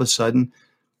emergency, and all of a sudden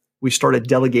we started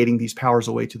delegating these powers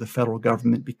away to the federal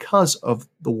government because of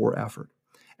the war effort.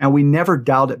 And we never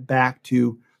dialed it back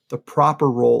to the proper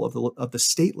role of the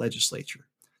state legislature.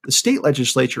 The state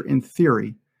legislature, in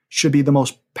theory, should be the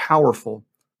most powerful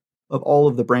of all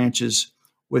of the branches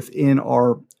within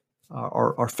our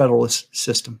federalist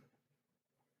system.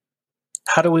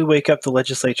 How do we wake up the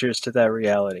legislatures to that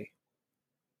reality?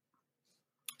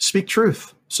 Speak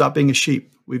truth. Stop being a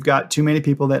sheep. We've got too many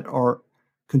people that are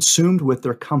consumed with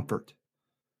their comfort.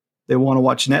 They want to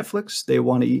watch Netflix. They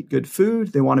want to eat good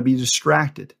food. They want to be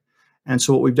distracted. And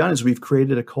so what we've done is we've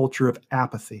created a culture of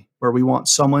apathy where we want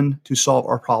someone to solve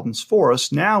our problems for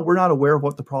us. Now we're not aware of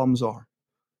what the problems are.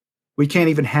 We can't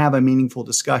even have a meaningful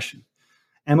discussion.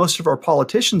 And most of our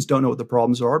politicians don't know what the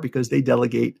problems are because they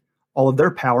delegate all of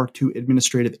their power to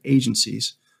administrative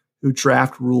agencies who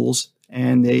draft rules,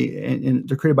 and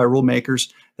they're created by rule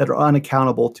makers that are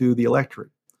unaccountable to the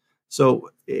electorate. So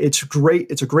it's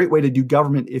great. It's a great way to do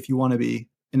government if you want to be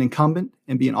an incumbent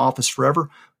and be in office forever.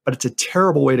 But it's a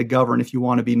terrible way to govern if you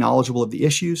want to be knowledgeable of the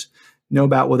issues, know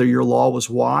about whether your law was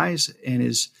wise and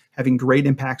is having great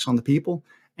impacts on the people.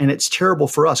 And it's terrible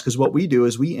for us because what we do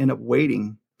is we end up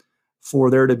waiting for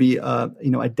there to be a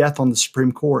death on the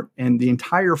Supreme Court, and the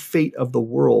entire fate of the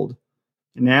world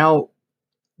now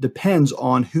depends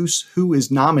on who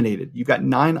is nominated. You've got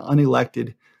 9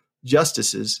 unelected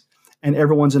justices, and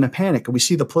everyone's in a panic. And we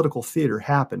see the political theater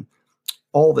happen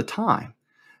all the time.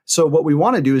 So what we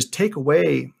want to do is take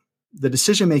away the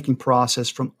decision-making process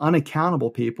from unaccountable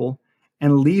people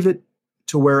and leave it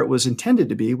to where it was intended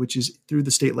to be, which is through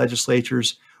the state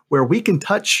legislatures, where we can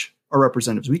touch our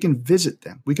representatives, we can visit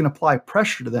them, we can apply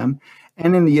pressure to them.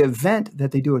 And in the event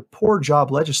that they do a poor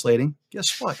job legislating,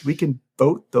 guess what? We can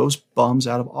vote those bums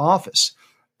out of office.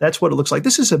 That's what it looks like.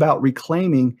 This is about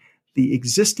reclaiming the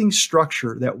existing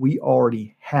structure that we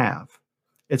already have.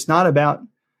 It's not about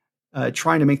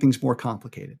trying to make things more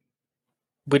complicated.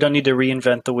 We don't need to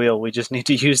reinvent the wheel. We just need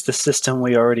to use the system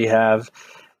we already have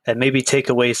and maybe take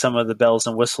away some of the bells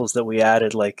and whistles that we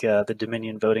added, like the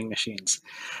Dominion voting machines.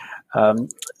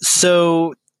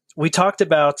 So we talked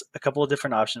about a couple of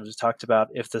different options. We talked about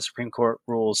if the Supreme Court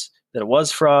rules that it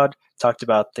was fraud, talked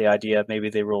about the idea maybe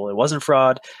they rule it wasn't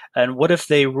fraud. And what if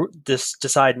they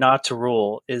decide not to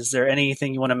rule? Is there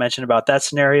anything you want to mention about that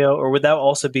scenario? Or would that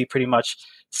also be pretty much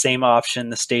same option?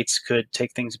 The states could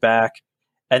take things back.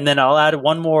 And then I'll add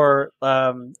one more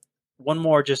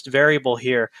just variable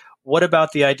here. What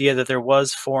about the idea that there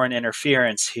was foreign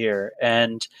interference here,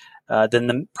 and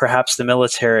then perhaps the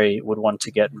military would want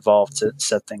to get involved to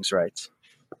set things right?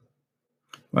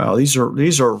 Well, these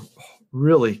are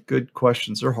really good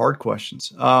questions. They're hard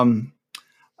questions.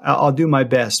 I'll do my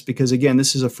best because, again,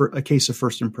 this is a case of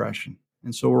first impression.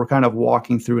 And so we're kind of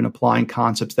walking through and applying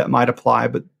concepts that might apply,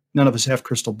 but none of us have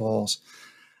crystal balls.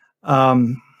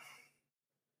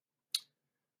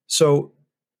 So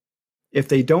if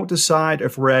they don't decide,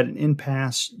 if we're at an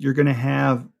impasse,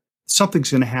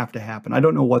 something's going to have to happen. I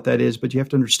don't know what that is, but you have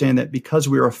to understand that because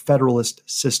we're a federalist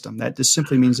system, that just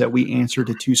simply means that we answer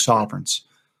to 2 sovereigns.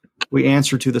 We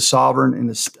answer to the sovereign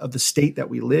of the state that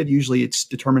we live. Usually it's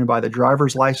determined by the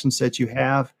driver's license that you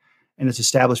have, and it's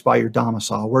established by your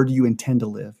domicile. Where do you intend to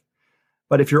live?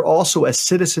 But if you're also a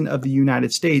citizen of the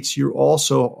United States, you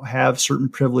also have certain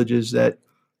privileges that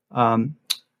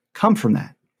come from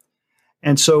that.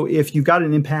 And so if you've got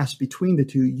an impasse between the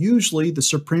two, usually the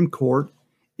Supreme Court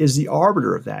is the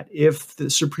arbiter of that. If the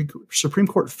Supreme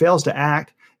Court fails to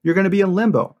act, you're going to be in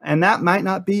limbo. And that might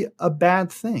not be a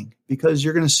bad thing because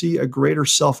you're going to see a greater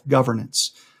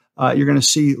self-governance. You're going to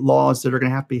see laws that are going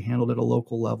to have to be handled at a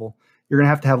local level. You're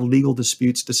going to have legal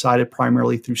disputes decided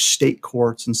primarily through state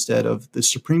courts instead of the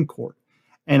Supreme Court.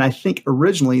 And I think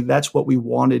originally that's what we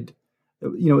wanted.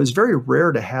 It's very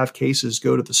rare to have cases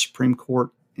go to the Supreme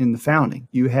Court in the founding.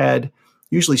 You had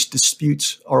usually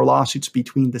disputes or lawsuits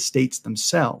between the states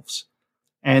themselves,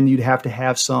 and you'd have to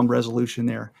have some resolution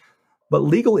there. But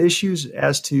legal issues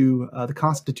as to the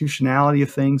constitutionality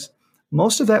of things,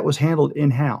 most of that was handled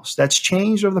in-house. That's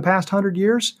changed over the past 100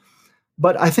 years,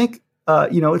 but I think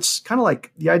it's kind of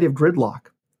like the idea of gridlock.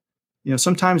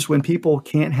 Sometimes when people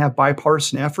can't have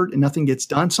bipartisan effort and nothing gets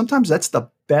done, sometimes that's the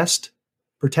best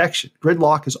protection.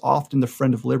 Gridlock is often the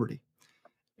friend of liberty.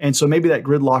 And so maybe that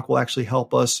gridlock will actually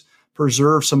help us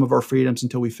preserve some of our freedoms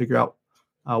until we figure out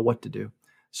what to do.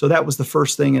 So that was the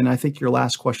first thing. And I think your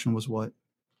last question was what?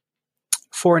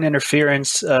 Foreign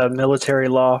interference, military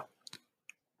law.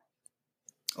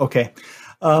 Okay.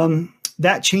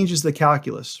 That changes the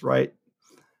calculus, right?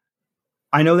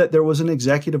 I know that there was an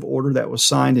executive order that was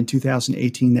signed in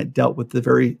 2018 that dealt with the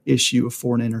very issue of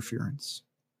foreign interference,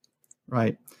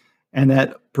 right? And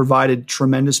that provided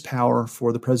tremendous power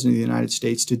for the President of the United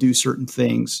States to do certain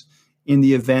things in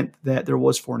the event that there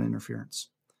was foreign interference.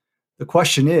 The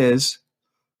question is,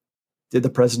 did the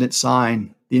President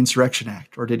sign the Insurrection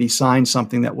Act, or did he sign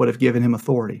something that would have given him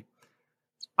authority?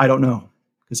 I don't know,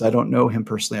 because I don't know him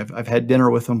personally. I've had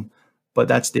dinner with him, but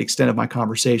that's the extent of my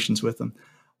conversations with him.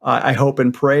 I hope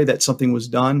and pray that something was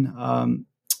done,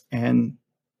 and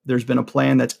there's been a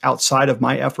plan that's outside of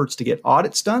my efforts to get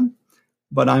audits done.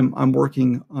 But I'm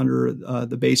working under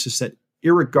the basis that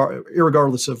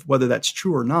irregardless of whether that's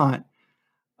true or not,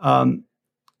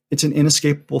 it's an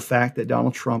inescapable fact that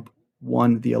Donald Trump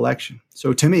won the election.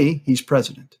 So to me, he's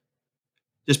president.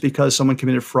 Just because someone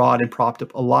committed fraud and propped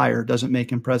up a liar doesn't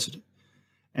make him president.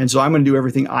 And so I'm going to do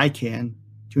everything I can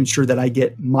to ensure that I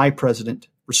get my president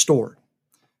restored.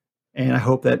 And I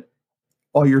hope that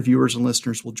all your viewers and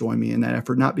listeners will join me in that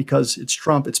effort, not because it's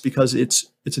Trump, it's because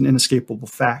it's an inescapable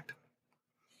fact.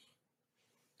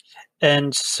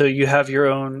 And so you have your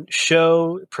own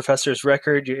show, Professor's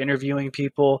Record. You're interviewing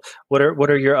people. What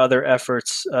are your other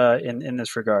efforts in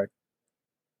this regard?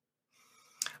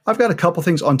 I've got a couple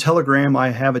things on Telegram. I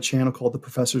have a channel called The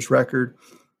Professor's Record.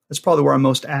 That's probably where I'm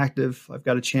most active. I've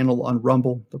got a channel on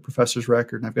Rumble, The Professor's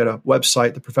Record, and I've got a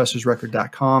website,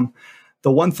 theprofessorsrecord.com.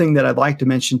 The one thing that I'd like to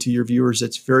mention to your viewers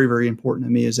that's very, very important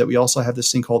to me is that we also have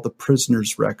this thing called the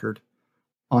Prisoner's Record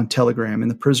on Telegram. And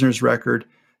the Prisoner's Record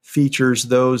features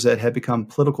those that have become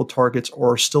political targets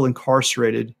or are still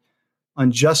incarcerated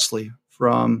unjustly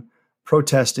from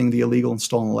protesting the illegal and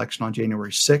stolen election on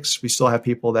January 6th. We still have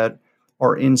people that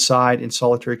are inside in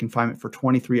solitary confinement for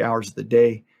 23 hours of the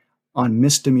day on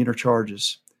misdemeanor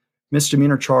charges.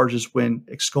 Misdemeanor charges when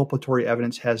exculpatory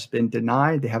evidence has been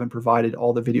denied. They haven't provided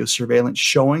all the video surveillance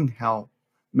showing how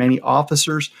many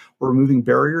officers were removing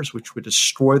barriers, which would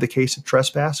destroy the case of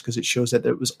trespass because it shows that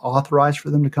it was authorized for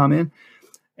them to come in.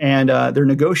 And they're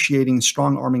negotiating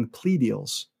strong-arming plea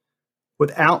deals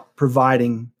without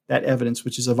providing that evidence,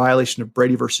 which is a violation of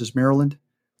Brady versus Maryland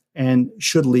and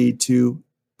should lead to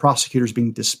prosecutors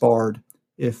being disbarred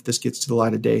if this gets to the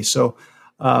light of day. So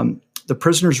the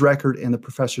Prisoner's Record and the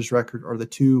Professor's Record are the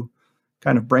two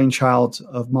kind of brainchilds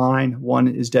of mine. One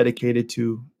is dedicated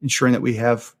to ensuring that we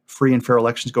have free and fair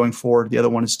elections going forward. The other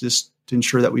one is just to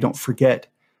ensure that we don't forget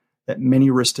that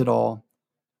many risked it all,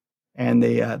 and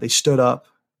they stood up.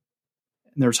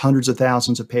 And there's hundreds of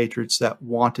thousands of patriots that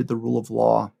wanted the rule of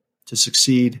law to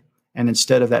succeed, and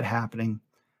instead of that happening,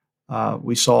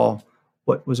 we saw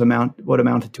what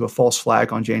amounted to a false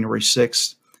flag on January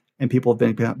 6th. And people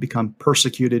have become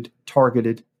persecuted,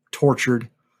 targeted, tortured,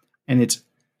 and it's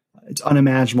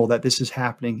unimaginable that this is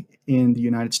happening in the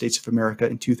United States of America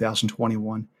in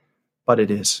 2021, but it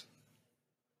is.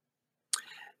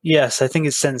 Yes, I think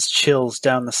it sends chills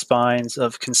down the spines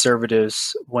of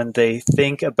conservatives when they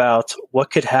think about what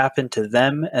could happen to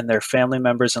them and their family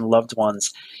members and loved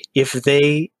ones if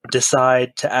they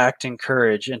decide to act in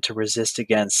courage and to resist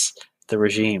against the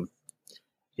regime.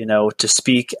 You know, to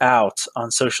speak out on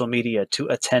social media, to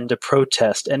attend a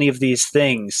protest, any of these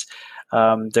things,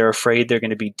 they're afraid they're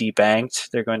going to be debanked,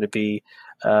 they're going to be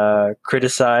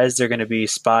criticized, they're going to be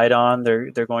spied on,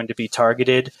 they're going to be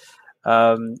targeted.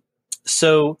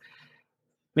 So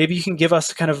maybe you can give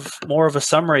us kind of more of a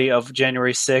summary of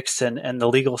January 6th and the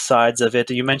legal sides of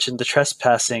it. You mentioned the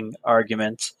trespassing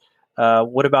argument.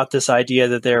 What about this idea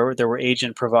that there were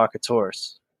agent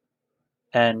provocateurs?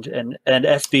 And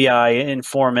FBI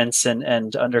informants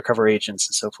and undercover agents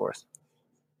and so forth?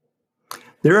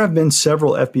 There have been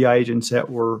several FBI agents that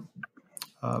were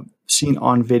seen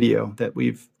on video that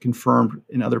we've confirmed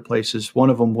in other places. One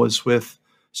of them was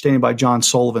standing by John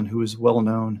Sullivan, who is a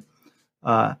well-known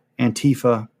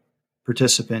Antifa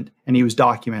participant, and he was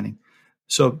documenting.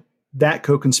 So that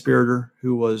co-conspirator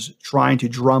who was trying to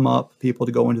drum up people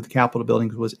to go into the Capitol building,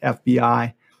 who was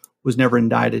FBI, was never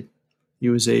indicted. He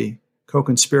was a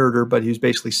co-conspirator, but he was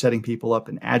basically setting people up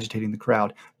and agitating the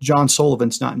crowd. John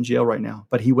Sullivan's not in jail right now,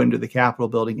 but he went into the Capitol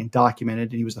building and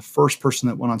documented, and he was the first person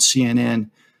that went on CNN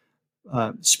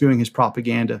spewing his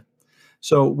propaganda.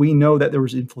 So we know that there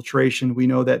was infiltration. We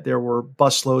know that there were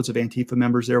busloads of Antifa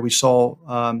members there. We saw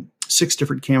 6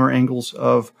 different camera angles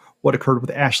of what occurred with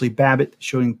Ashley Babbitt,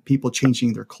 showing people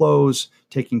changing their clothes,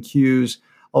 taking cues.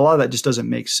 A lot of that just doesn't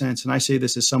make sense. And I say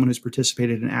this as someone who's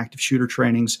participated in active shooter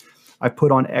trainings. I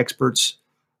put on experts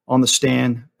on the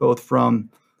stand, both from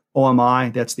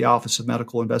OMI, that's the Office of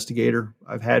Medical Investigator.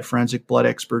 I've had forensic blood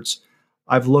experts.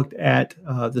 I've looked at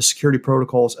the security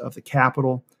protocols of the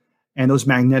Capitol, And those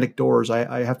magnetic doors,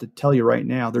 I have to tell you right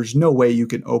now, there's no way you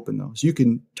can open those. You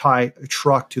can tie a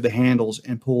truck to the handles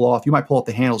and pull off. You might pull out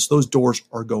the handles. Those doors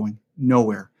are going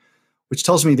nowhere, which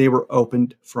tells me they were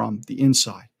opened from the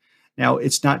inside. Now,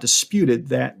 it's not disputed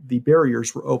that the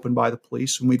barriers were opened by the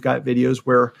police, and we've got videos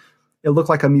where it looked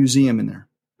like a museum in there.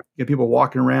 You got people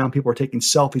walking around, people are taking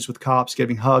selfies with cops,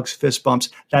 giving hugs, fist bumps.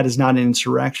 That is not an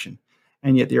insurrection,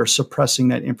 and yet they are suppressing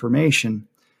that information.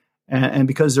 And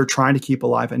because they're trying to keep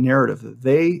alive a narrative,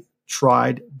 they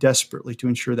tried desperately to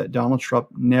ensure that Donald Trump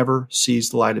never sees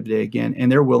the light of day again. And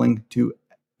they're willing to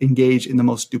engage in the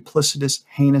most duplicitous,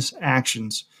 heinous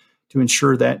actions to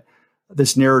ensure that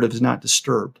this narrative is not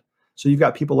disturbed. So you've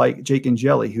got people like Jake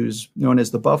Angeli, who's known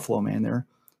as the Buffalo Man there.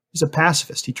 He's a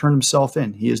pacifist. He turned himself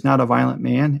in. He is not a violent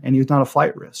man, and he was not a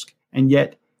flight risk. And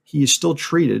yet he is still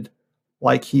treated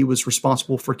like he was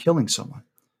responsible for killing someone.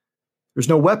 There's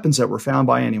no weapons that were found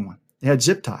by anyone. They had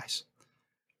zip ties.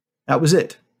 That was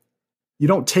it. You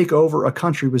don't take over a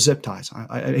country with zip ties.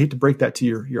 I hate to break that to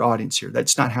your audience here.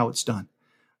 That's not how it's done.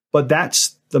 But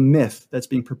that's the myth that's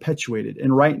being perpetuated.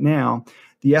 And right now,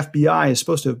 the FBI is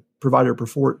supposed to have provided a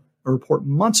report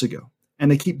months ago, and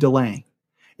they keep delaying.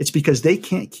 It's because they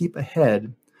can't keep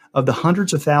ahead of the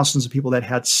hundreds of thousands of people that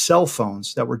had cell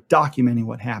phones that were documenting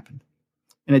what happened.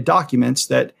 And it documents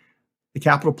that the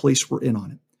Capitol Police were in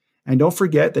on it. And don't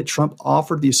forget that Trump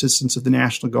offered the assistance of the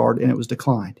National Guard, and it was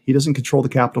declined. He doesn't control the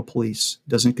Capitol Police,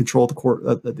 doesn't control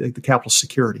the Capitol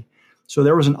security. So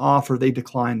there was an offer. They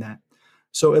declined that.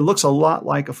 So it looks a lot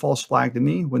like a false flag to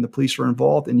me when the police are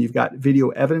involved and you've got video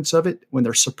evidence of it. When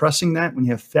they're suppressing that, when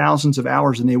you have thousands of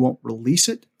hours and they won't release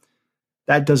it,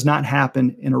 that does not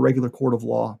happen in a regular court of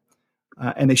law.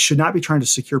 And they should not be trying to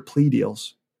secure plea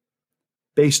deals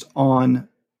based on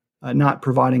not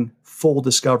providing full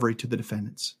discovery to the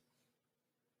defendants.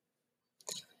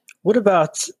 What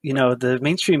about, the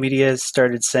mainstream media has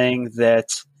started saying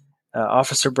that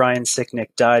Officer Brian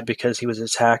Sicknick died because he was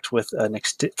attacked with a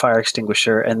fire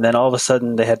extinguisher, and then all of a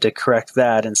sudden they had to correct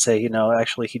that and say,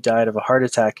 actually he died of a heart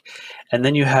attack. And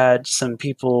then you had some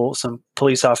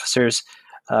police officers,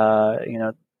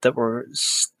 that were,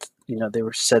 they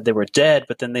said they were dead,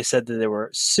 but then they said that there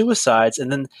were suicides,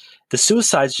 and then the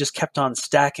suicides just kept on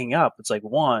stacking up. It's like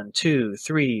 1, 2,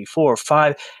 3, 4,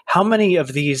 5. How many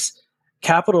of these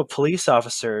Capitol police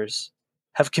officers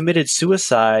have committed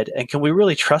suicide, and can we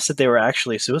really trust that they were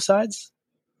actually suicides?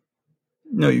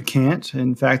 No, you can't.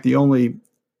 In fact, the only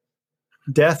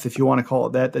death, if you want to call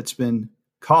it that, that's been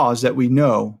caused that we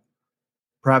know,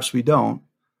 perhaps we don't,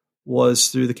 was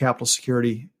through the Capitol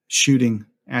security shooting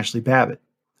Ashley Babbitt.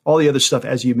 All the other stuff,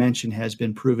 as you mentioned, has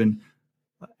been proven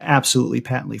absolutely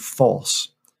patently false.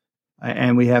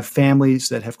 And we have families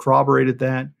that have corroborated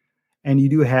that. And you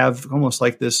do have almost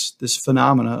like this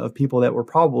phenomena of people that were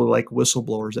probably like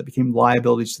whistleblowers that became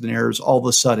liabilities to the narratives. All of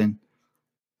a sudden,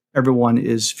 everyone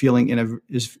is feeling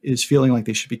feeling like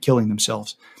they should be killing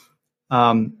themselves.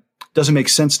 Doesn't make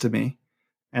sense to me,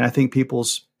 and I think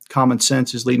people's common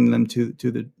sense is leading them to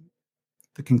the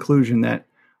conclusion that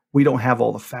we don't have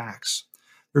all the facts.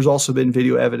 There's also been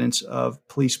video evidence of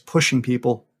police pushing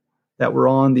people that were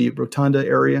on the rotunda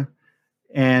area,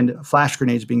 and flash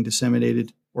grenades being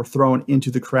disseminated or thrown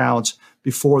into the crowds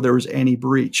before there was any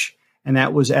breach. And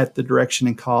that was at the direction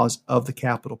and cause of the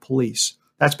Capitol Police.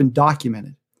 That's been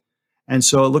documented. And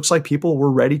so it looks like people were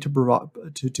ready to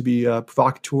be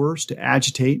provocateurs, to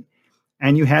agitate.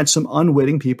 And you had some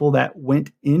unwitting people that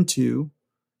went into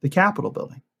the Capitol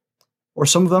building. Or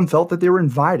some of them felt that they were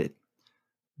invited.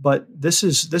 But this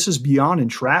is beyond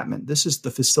entrapment. This is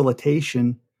the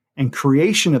facilitation and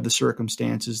creation of the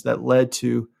circumstances that led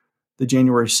to the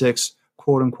January 6th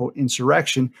quote unquote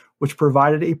insurrection, which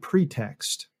provided a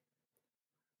pretext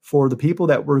for the people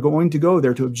that were going to go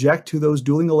there to object to those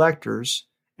dueling electors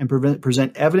and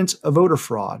present evidence of voter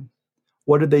fraud.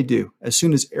 What did they do? As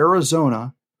soon as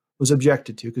Arizona was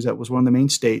objected to, because that was one of the main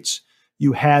states,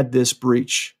 you had this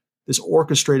breach, this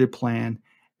orchestrated plan.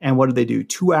 And what did they do?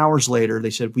 2 hours later,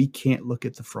 they said, we can't look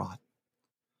at the fraud.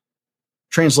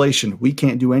 Translation, we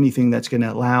can't do anything that's going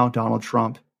to allow Donald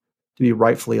Trump to be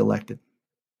rightfully elected.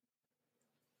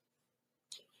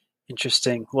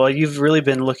 Interesting. Well, you've really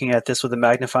been looking at this with a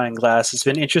magnifying glass. It's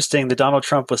been interesting that Donald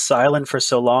Trump was silent for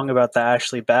so long about the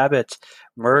Ashley Babbitt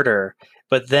murder.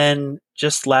 But then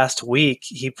just last week,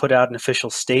 he put out an official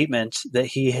statement that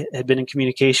he had been in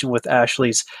communication with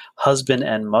Ashley's husband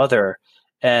and mother,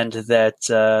 and that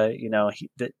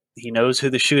that he knows who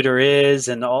the shooter is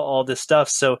and all this stuff.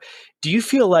 So do you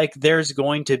feel like there's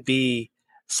going to be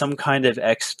some kind of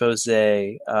expose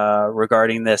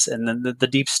regarding this, and then the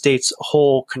deep state's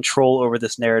whole control over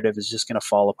this narrative is just going to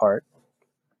fall apart?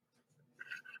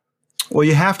 Well,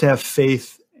 you have to have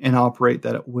faith and operate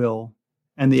that it will.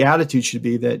 And the attitude should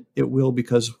be that it will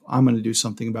because I'm going to do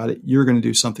something about it. You're going to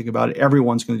do something about it.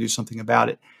 Everyone's going to do something about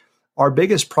it. Our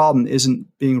biggest problem isn't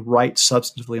being right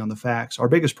substantively on the facts. Our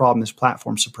biggest problem is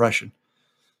platform suppression.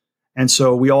 And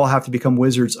so we all have to become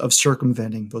wizards of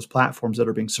circumventing those platforms that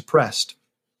are being suppressed.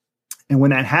 And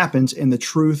when that happens and the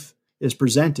truth is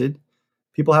presented,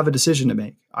 people have a decision to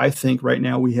make. I think right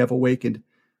now we have awakened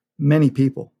many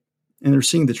people and they're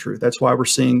seeing the truth. That's why we're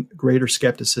seeing greater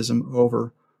skepticism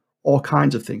over all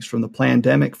kinds of things, from the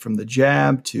pandemic, from the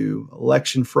jab to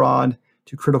election fraud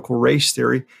to critical race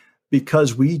theory,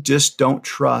 because we just don't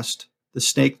trust the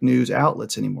snake news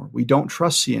outlets anymore. We don't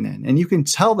trust CNN. And you can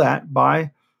tell that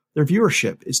by their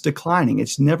viewership. It's declining.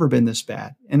 It's never been this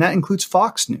bad. And that includes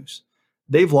Fox News.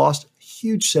 They've lost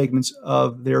huge segments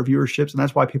of their viewerships, and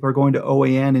that's why people are going to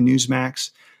OAN and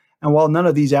Newsmax. And while none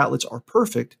of these outlets are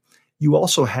perfect, you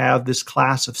also have this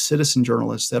class of citizen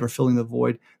journalists that are filling the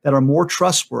void that are more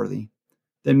trustworthy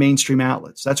than mainstream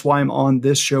outlets. That's why I'm on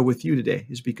this show with you today,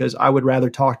 is because I would rather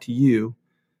talk to you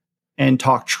and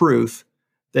talk truth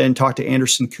than talk to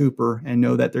Anderson Cooper and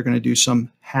know that they're going to do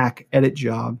some hack edit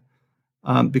job,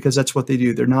 because that's what they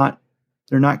do. They're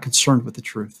not concerned with the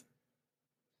truth.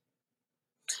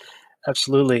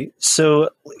 Absolutely. So,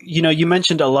 you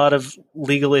mentioned a lot of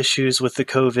legal issues with the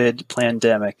COVID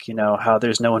pandemic, how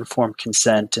there's no informed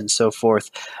consent and so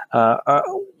forth.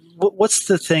 What's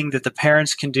the thing that the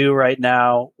parents can do right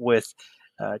now with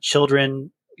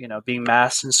children, being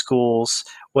masked in schools?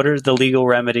 What are the legal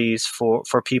remedies for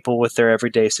people with their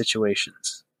everyday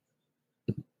situations?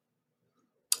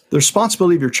 The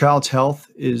responsibility of your child's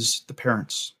health is the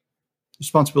parents'. The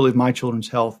responsibility of my children's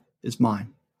health is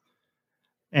mine.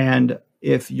 And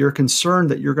if you're concerned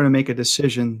that you're going to make a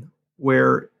decision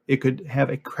where it could have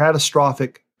a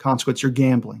catastrophic consequence, you're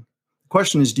gambling. The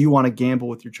question is, do you want to gamble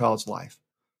with your child's life?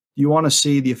 Do you want to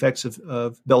see the effects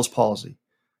of Bell's palsy?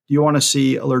 Do you want to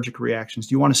see allergic reactions?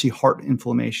 Do you want to see heart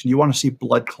inflammation? Do you want to see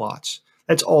blood clots?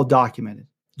 That's all documented.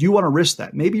 Do you want to risk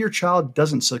that? Maybe your child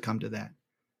doesn't succumb to that.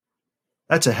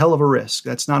 That's a hell of a risk.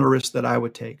 That's not a risk that I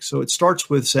would take. So it starts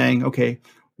with saying, okay,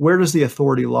 where does the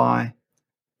authority lie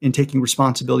in taking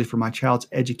responsibility for my child's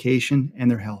education and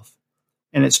their health?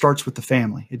 And it starts with the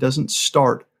family. It doesn't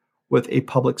start with a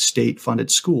public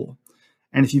state-funded school.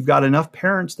 And if you've got enough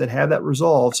parents that have that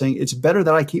resolve, saying it's better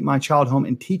that I keep my child home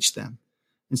and teach them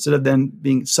instead of them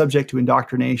being subject to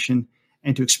indoctrination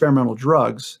and to experimental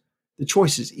drugs, the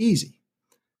choice is easy.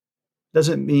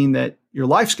 Doesn't mean that your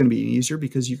life's going to be easier,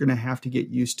 because you're going to have to get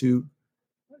used to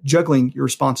juggling your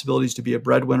responsibilities to be a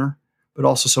breadwinner, but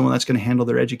also someone that's going to handle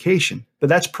their education. But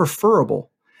that's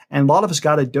preferable. And a lot of us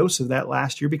got a dose of that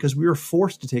last year because we were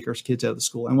forced to take our kids out of the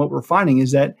school. And what we're finding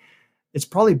is that it's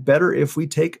probably better if we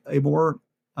take a more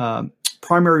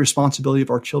primary responsibility of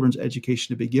our children's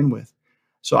education to begin with.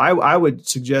 So I would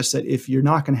suggest that if you're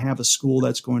not going to have a school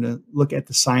that's going to look at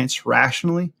the science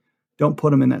rationally, don't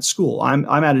put them in that school. I'm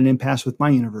at an impasse with my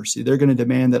university. They're going to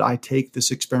demand that I take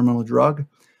this experimental drug,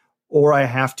 or I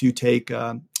have to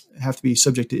be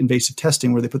subject to invasive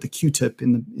testing where they put the Q-tip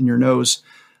in your nose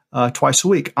twice a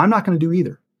week. I'm not going to do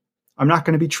either. I'm not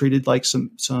going to be treated like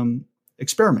some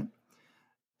experiment.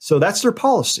 So that's their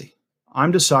policy.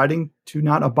 I'm deciding to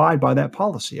not abide by that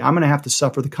policy. I'm going to have to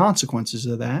suffer the consequences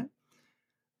of that.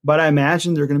 But I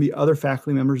imagine there are going to be other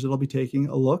faculty members that will be taking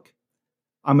a look.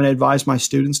 I'm going to advise my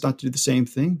students not to do the same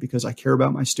thing because I care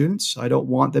about my students. I don't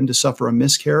want them to suffer a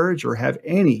miscarriage or have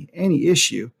any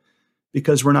issue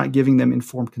because we're not giving them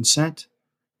informed consent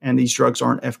and these drugs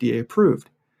aren't FDA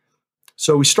approved.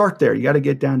 So we start there. You got to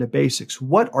get down to basics.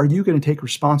 What are you going to take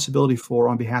responsibility for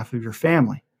on behalf of your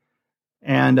family?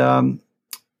 And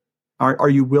are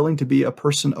you willing to be a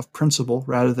person of principle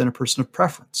rather than a person of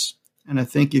preference? And I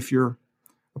think if you're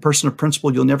a person of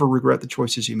principle, you'll never regret the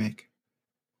choices you make.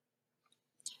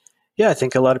 Yeah, I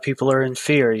think a lot of people are in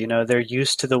fear. They're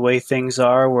used to the way things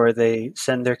are where they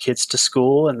send their kids to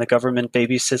school and the government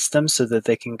babysits them so that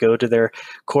they can go to their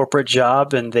corporate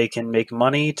job and they can make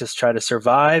money to try to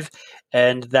survive.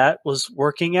 And that was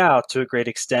working out to a great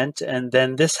extent. And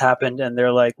then this happened and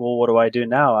they're like, well, what do I do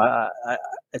now?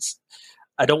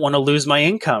 I don't want to lose my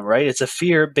income, right? It's a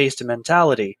fear-based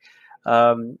mentality.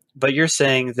 But you're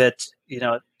saying that, you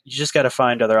just got to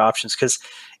find other options because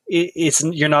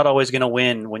you're not always going to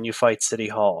win when you fight City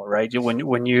Hall, right?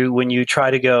 When you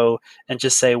try to go and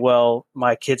just say, well,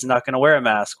 my kid's not going to wear a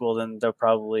mask, well, then they'll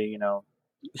probably,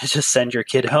 just send your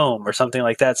kid home or something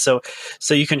like that. So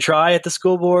you can try at the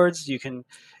school boards, you can,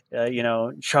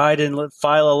 try to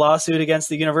file a lawsuit against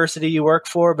the university you work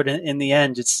for, but in the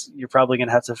end, you're probably going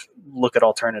to have to look at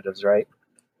alternatives, right?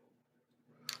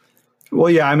 Well,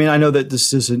 yeah, I mean, I know that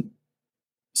this isn't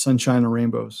sunshine and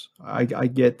rainbows. I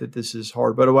get that this is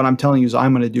hard, but what I'm telling you is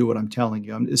I'm going to do what I'm telling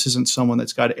you. This isn't someone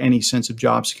that's got any sense of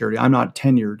job security. I'm not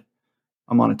tenured.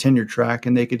 I'm on a tenure track,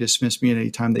 and they could dismiss me at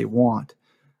any time they want.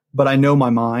 But I know my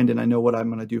mind, and I know what I'm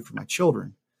going to do for my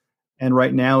children. And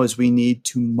right now is we need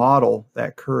to model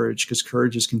that courage, because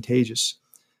courage is contagious.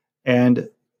 And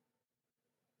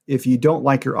if you don't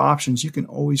like your options, you can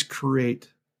always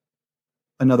create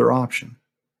another option.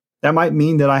 That might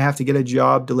mean that I have to get a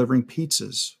job delivering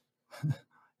pizzas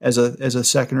as a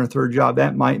second or third job.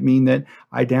 That might mean that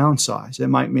I downsize. It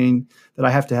might mean that I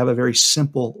have to have a very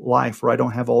simple life where I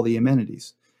don't have all the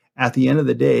amenities. At the end of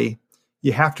the day,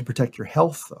 you have to protect your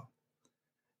health, though.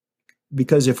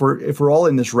 Because if we're all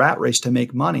in this rat race to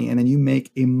make money, and then you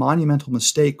make a monumental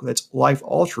mistake that's life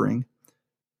altering,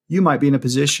 you might be in a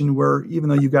position where, even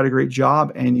though you've got a great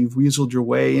job and you've weaseled your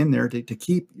way in there to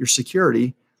keep your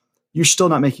security, you're still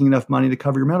not making enough money to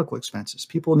cover your medical expenses.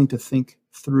 People need to think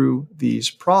through these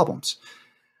problems.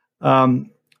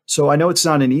 So I know it's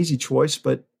not an easy choice,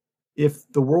 but if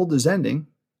the world is ending,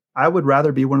 I would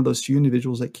rather be one of those few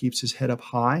individuals that keeps his head up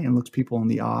high and looks people in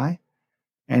the eye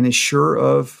and is sure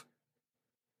of,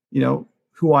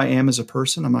 who I am as a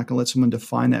person. I'm not going to let someone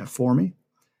define that for me.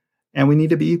 And we need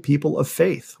to be people of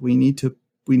faith. We need to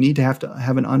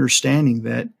have an understanding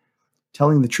that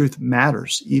telling the truth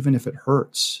matters, even if it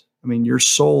hurts. I mean, your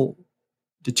soul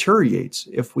deteriorates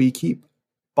if we keep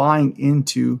buying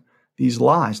into these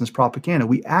lies and this propaganda.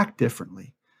 We act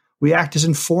differently. We act as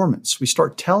informants. We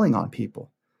start telling on people.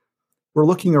 We're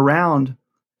looking around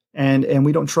and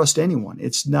we don't trust anyone.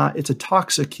 It's a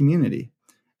toxic community.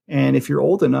 And if you're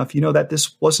old enough, you know that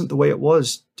this wasn't the way it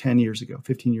was 10 years ago,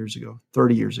 15 years ago,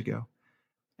 30 years ago.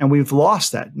 And we've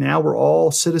lost that. Now we're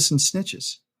all citizen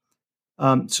snitches.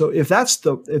 So if that's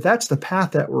the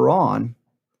path that we're on,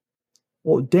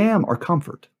 well, damn our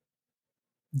comfort,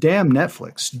 damn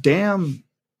Netflix, damn,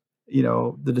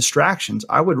 the distractions.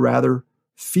 I would rather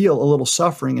feel a little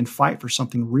suffering and fight for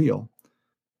something real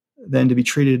than to be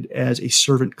treated as a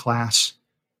servant class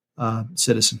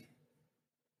citizen.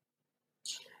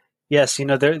 Yes,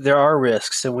 there are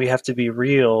risks, and we have to be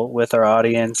real with our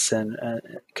audience, and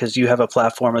because you have a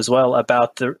platform as well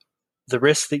about the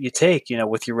risks that you take,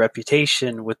 with your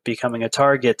reputation, with becoming a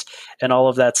target, and all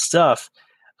of that stuff.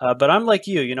 But I'm like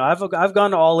you, I've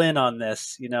gone all in on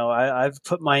this. I've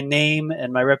put my name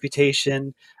and my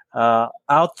reputation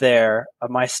out there,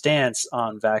 my stance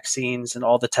on vaccines and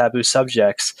all the taboo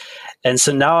subjects. And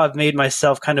so now I've made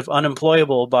myself kind of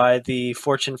unemployable by the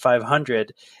Fortune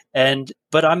 500.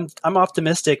 But I'm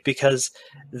optimistic because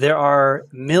there are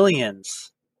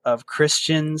millions of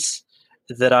Christians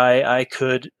that I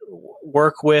could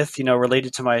work with,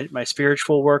 related to my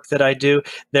spiritual work that I do.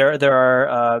 There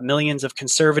are millions of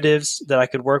conservatives that I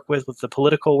could work with the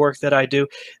political work that I do.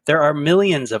 There are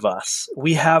millions of us.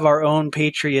 We have our own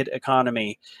patriot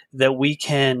economy that we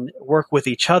can work with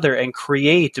each other and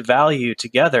create value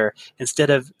together, instead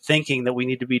of thinking that we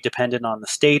need to be dependent on the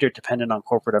state or dependent on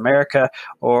corporate America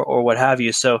or what have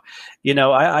you. So,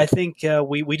 I think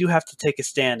we do have to take a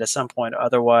stand at some point.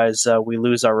 Otherwise, we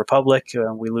lose our republic,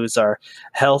 we lose our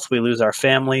health, we lose our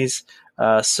families.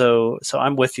 So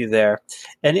I'm with you there.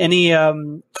 And any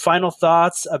final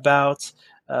thoughts about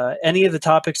any of the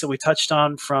topics that we touched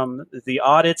on from the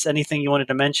audits? Anything you wanted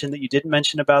to mention that you didn't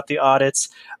mention about the audits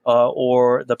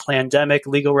or the pandemic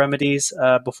legal remedies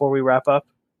before we wrap up?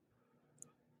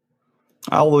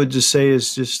 All I would just say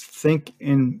is just think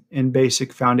in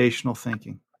basic foundational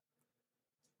thinking.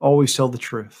 Always tell the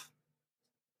truth.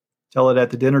 Tell it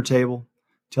at the dinner table.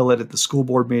 Tell it at the school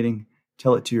board meeting.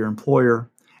 Tell it to your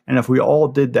employer. And if we all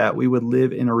did that, we would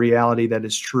live in a reality that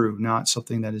is true, not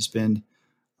something that has been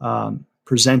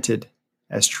presented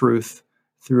as truth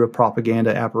through a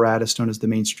propaganda apparatus known as the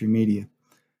mainstream media.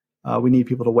 We need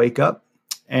people to wake up,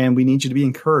 and we need you to be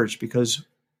encouraged, because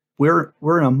we're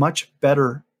in a much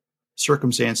better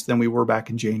circumstance than we were back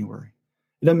in January.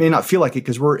 It may not feel like it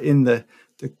because we're in the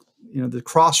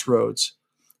crossroads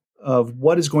of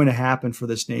what is going to happen for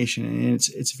this nation. And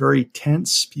it's very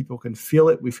tense. People can feel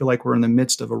it. We feel like we're in the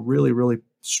midst of a really, really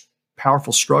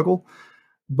powerful struggle,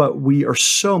 but we are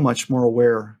so much more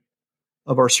aware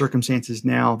of our circumstances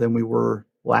now than we were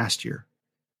last year.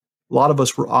 A lot of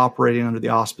us were operating under the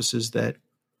auspices that,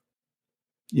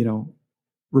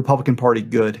 Republican Party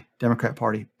good, Democrat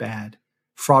Party bad.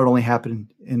 Fraud only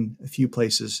happened in a few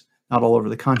places, not all over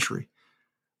the country.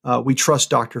 We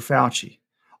trust Dr. Fauci.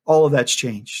 All of that's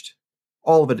changed.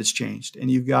 All of it has changed.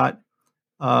 And you've got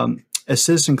a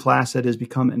citizen class that has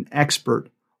become an expert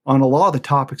on a lot of the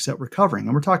topics that we're covering.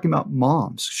 And we're talking about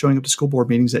moms showing up to school board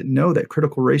meetings that know that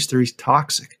critical race theory is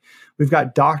toxic. We've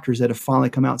got doctors that have finally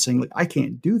come out saying, look, I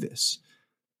can't do this.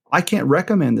 I can't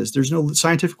recommend this. There's no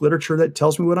scientific literature that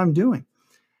tells me what I'm doing.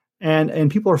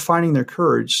 And people are finding their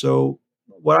courage. So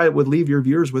what I would leave your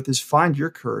viewers with is find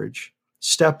your courage,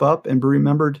 step up, and be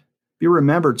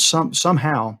remembered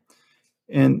somehow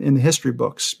in the history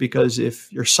books, because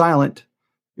if you're silent,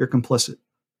 you're complicit.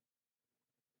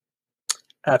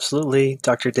 Absolutely.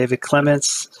 Dr. David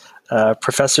Clements,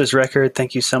 Professor's Record,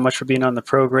 thank you so much for being on the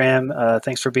program.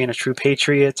 Thanks for being a true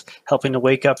patriot, helping to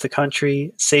wake up the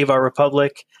country, save our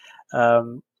republic.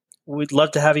 We'd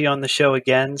love to have you on the show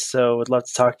again, so we'd love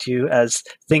to talk to you as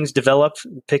things develop,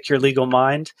 pick your legal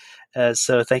mind.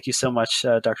 So thank you so much,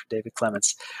 Dr. David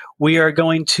Clements. We are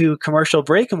going to commercial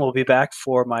break, and we'll be back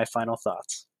for my final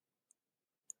thoughts.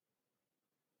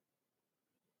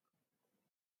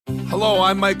 Hello,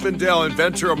 I'm Mike Lindell,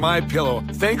 inventor of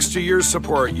MyPillow. Thanks to your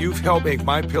support, you've helped make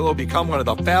MyPillow become one of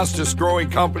the fastest growing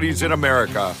companies in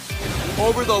America.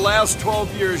 Over the last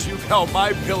 12 years, you've helped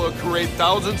MyPillow create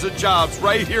thousands of jobs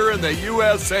right here in the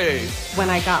USA. When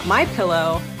I got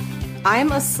MyPillow,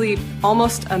 I'm asleep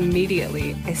almost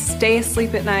immediately. I stay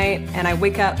asleep at night and I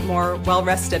wake up more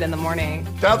well-rested in the morning.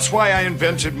 That's why I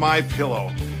invented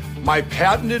MyPillow. My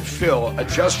patented fill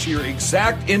adjusts to your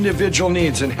exact individual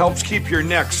needs and helps keep your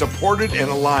neck supported and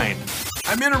aligned.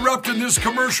 I'm interrupting this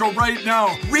commercial right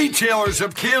now. Retailers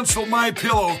have canceled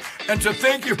MyPillow, and to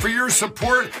thank you for your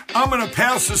support, I'm going to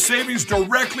pass the savings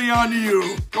directly on to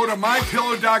you. Go to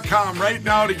MyPillow.com right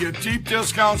now to get deep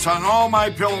discounts on all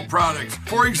MyPillow products.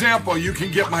 For example, you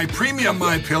can get my premium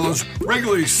MyPillows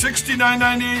regularly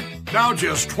 $69.98, now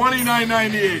just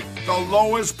 $29.98, the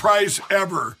lowest price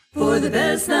ever. For the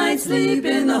best night's sleep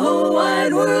in the whole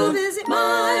wide world, visit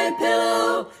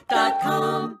MyPillow.com.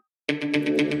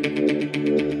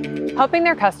 Helping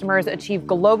their customers achieve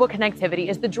global connectivity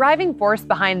is the driving force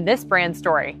behind this brand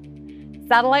story.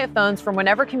 Satellite phones from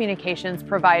Whenever Communications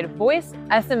provide voice,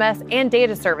 SMS, and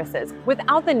data services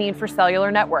without the need for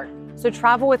cellular network. So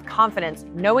travel with confidence,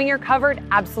 knowing you're covered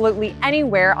absolutely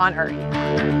anywhere on Earth.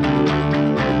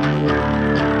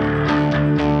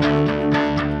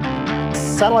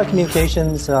 Satellite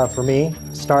communications for me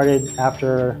started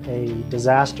after a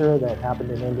disaster that happened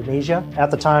in Indonesia.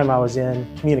 At the time I was in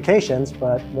communications,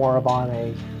 but more of on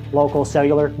a local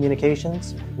cellular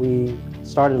communications. We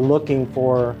started looking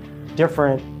for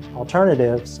different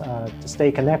alternatives to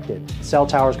stay connected. Cell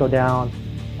towers go down,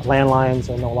 landlines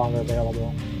are no longer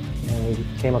available, and we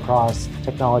came across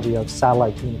technology of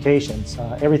satellite communications,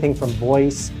 everything from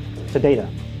voice to data.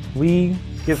 We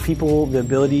give people the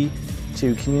ability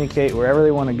to communicate wherever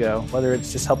they want to go, whether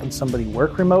it's just helping somebody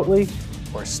work remotely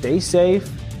or stay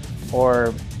safe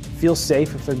or feel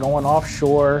safe if they're going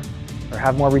offshore or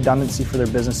have more redundancy for their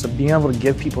business. So being able to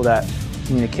give people that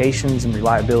communications and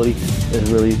reliability is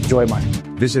really a joy of mine.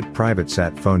 Visit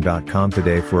privatesatphone.com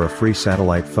today for a free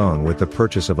satellite phone with the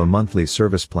purchase of a monthly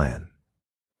service plan.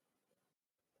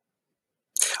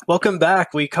 Welcome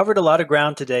back. We covered a lot of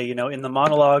ground today. In the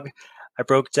monologue, I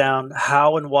broke down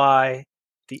how and why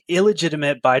the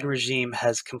illegitimate Biden regime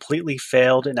has completely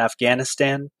failed in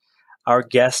Afghanistan. Our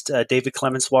guest, David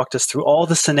Clements, walked us through all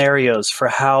the scenarios for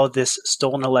how this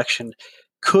stolen election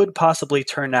could possibly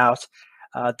turn out.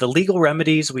 The legal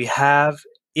remedies we have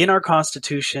in our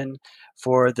Constitution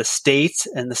for the states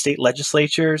and the state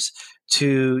legislatures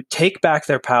to take back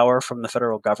their power from the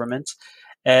federal government.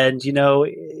 And,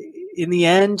 in the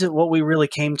end, what we really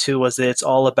came to was that it's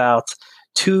all about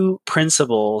two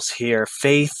principles here,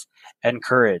 faith and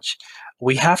courage.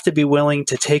 We have to be willing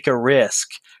to take a risk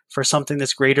for something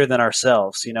that's greater than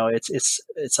ourselves.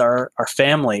 It's our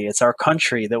family, it's our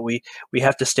country that we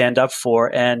have to stand up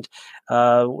for. And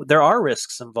there are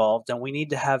risks involved, and we need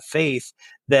to have faith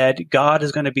that God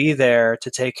is going to be there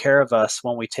to take care of us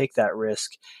when we take that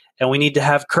risk. And we need to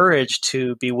have courage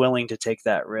to be willing to take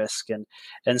that risk. And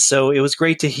so it was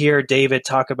great to hear David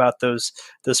talk about those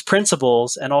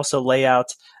principles and also lay out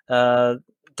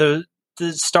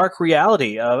the stark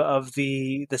reality of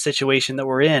the situation that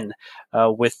we're in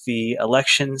with the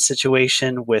election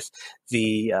situation, with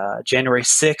the January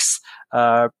 6th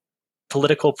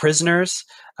political prisoners.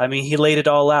 I mean, he laid it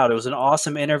all out. It was an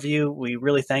awesome interview. We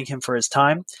really thank him for his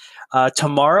time.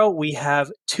 Tomorrow, we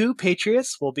have two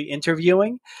patriots we'll be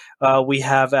interviewing. We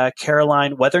have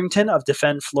Caroline Weatherington of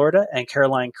Defend Florida and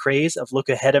Caroline Craze of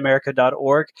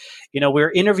LookAheadAmerica.org.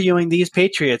 We're interviewing these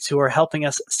patriots who are helping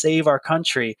us save our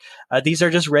country. These are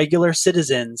just regular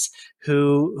citizens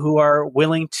who are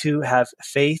willing to have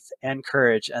faith and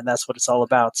courage, and that's what it's all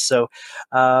about. So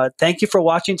thank you for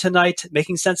watching tonight.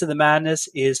 Making Sense of the Madness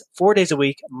is 4 days a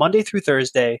week, Monday through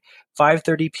Thursday,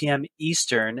 5:30 p.m.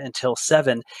 Eastern until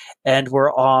 7. And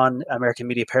we're on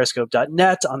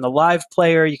AmericanMediaPeriscope.net on the live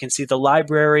player. You can see the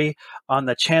library on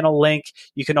the channel link.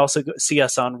 You can also see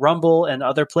us on Rumble and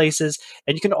other places.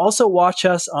 And you can also watch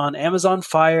us on Amazon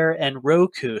Fire and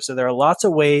Roku. So there are lots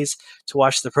of ways to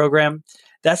watch the program.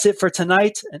 That's it for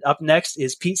tonight. And up next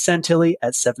is Pete Santilli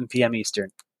at 7 p.m. Eastern.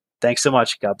 Thanks so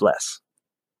much. God bless.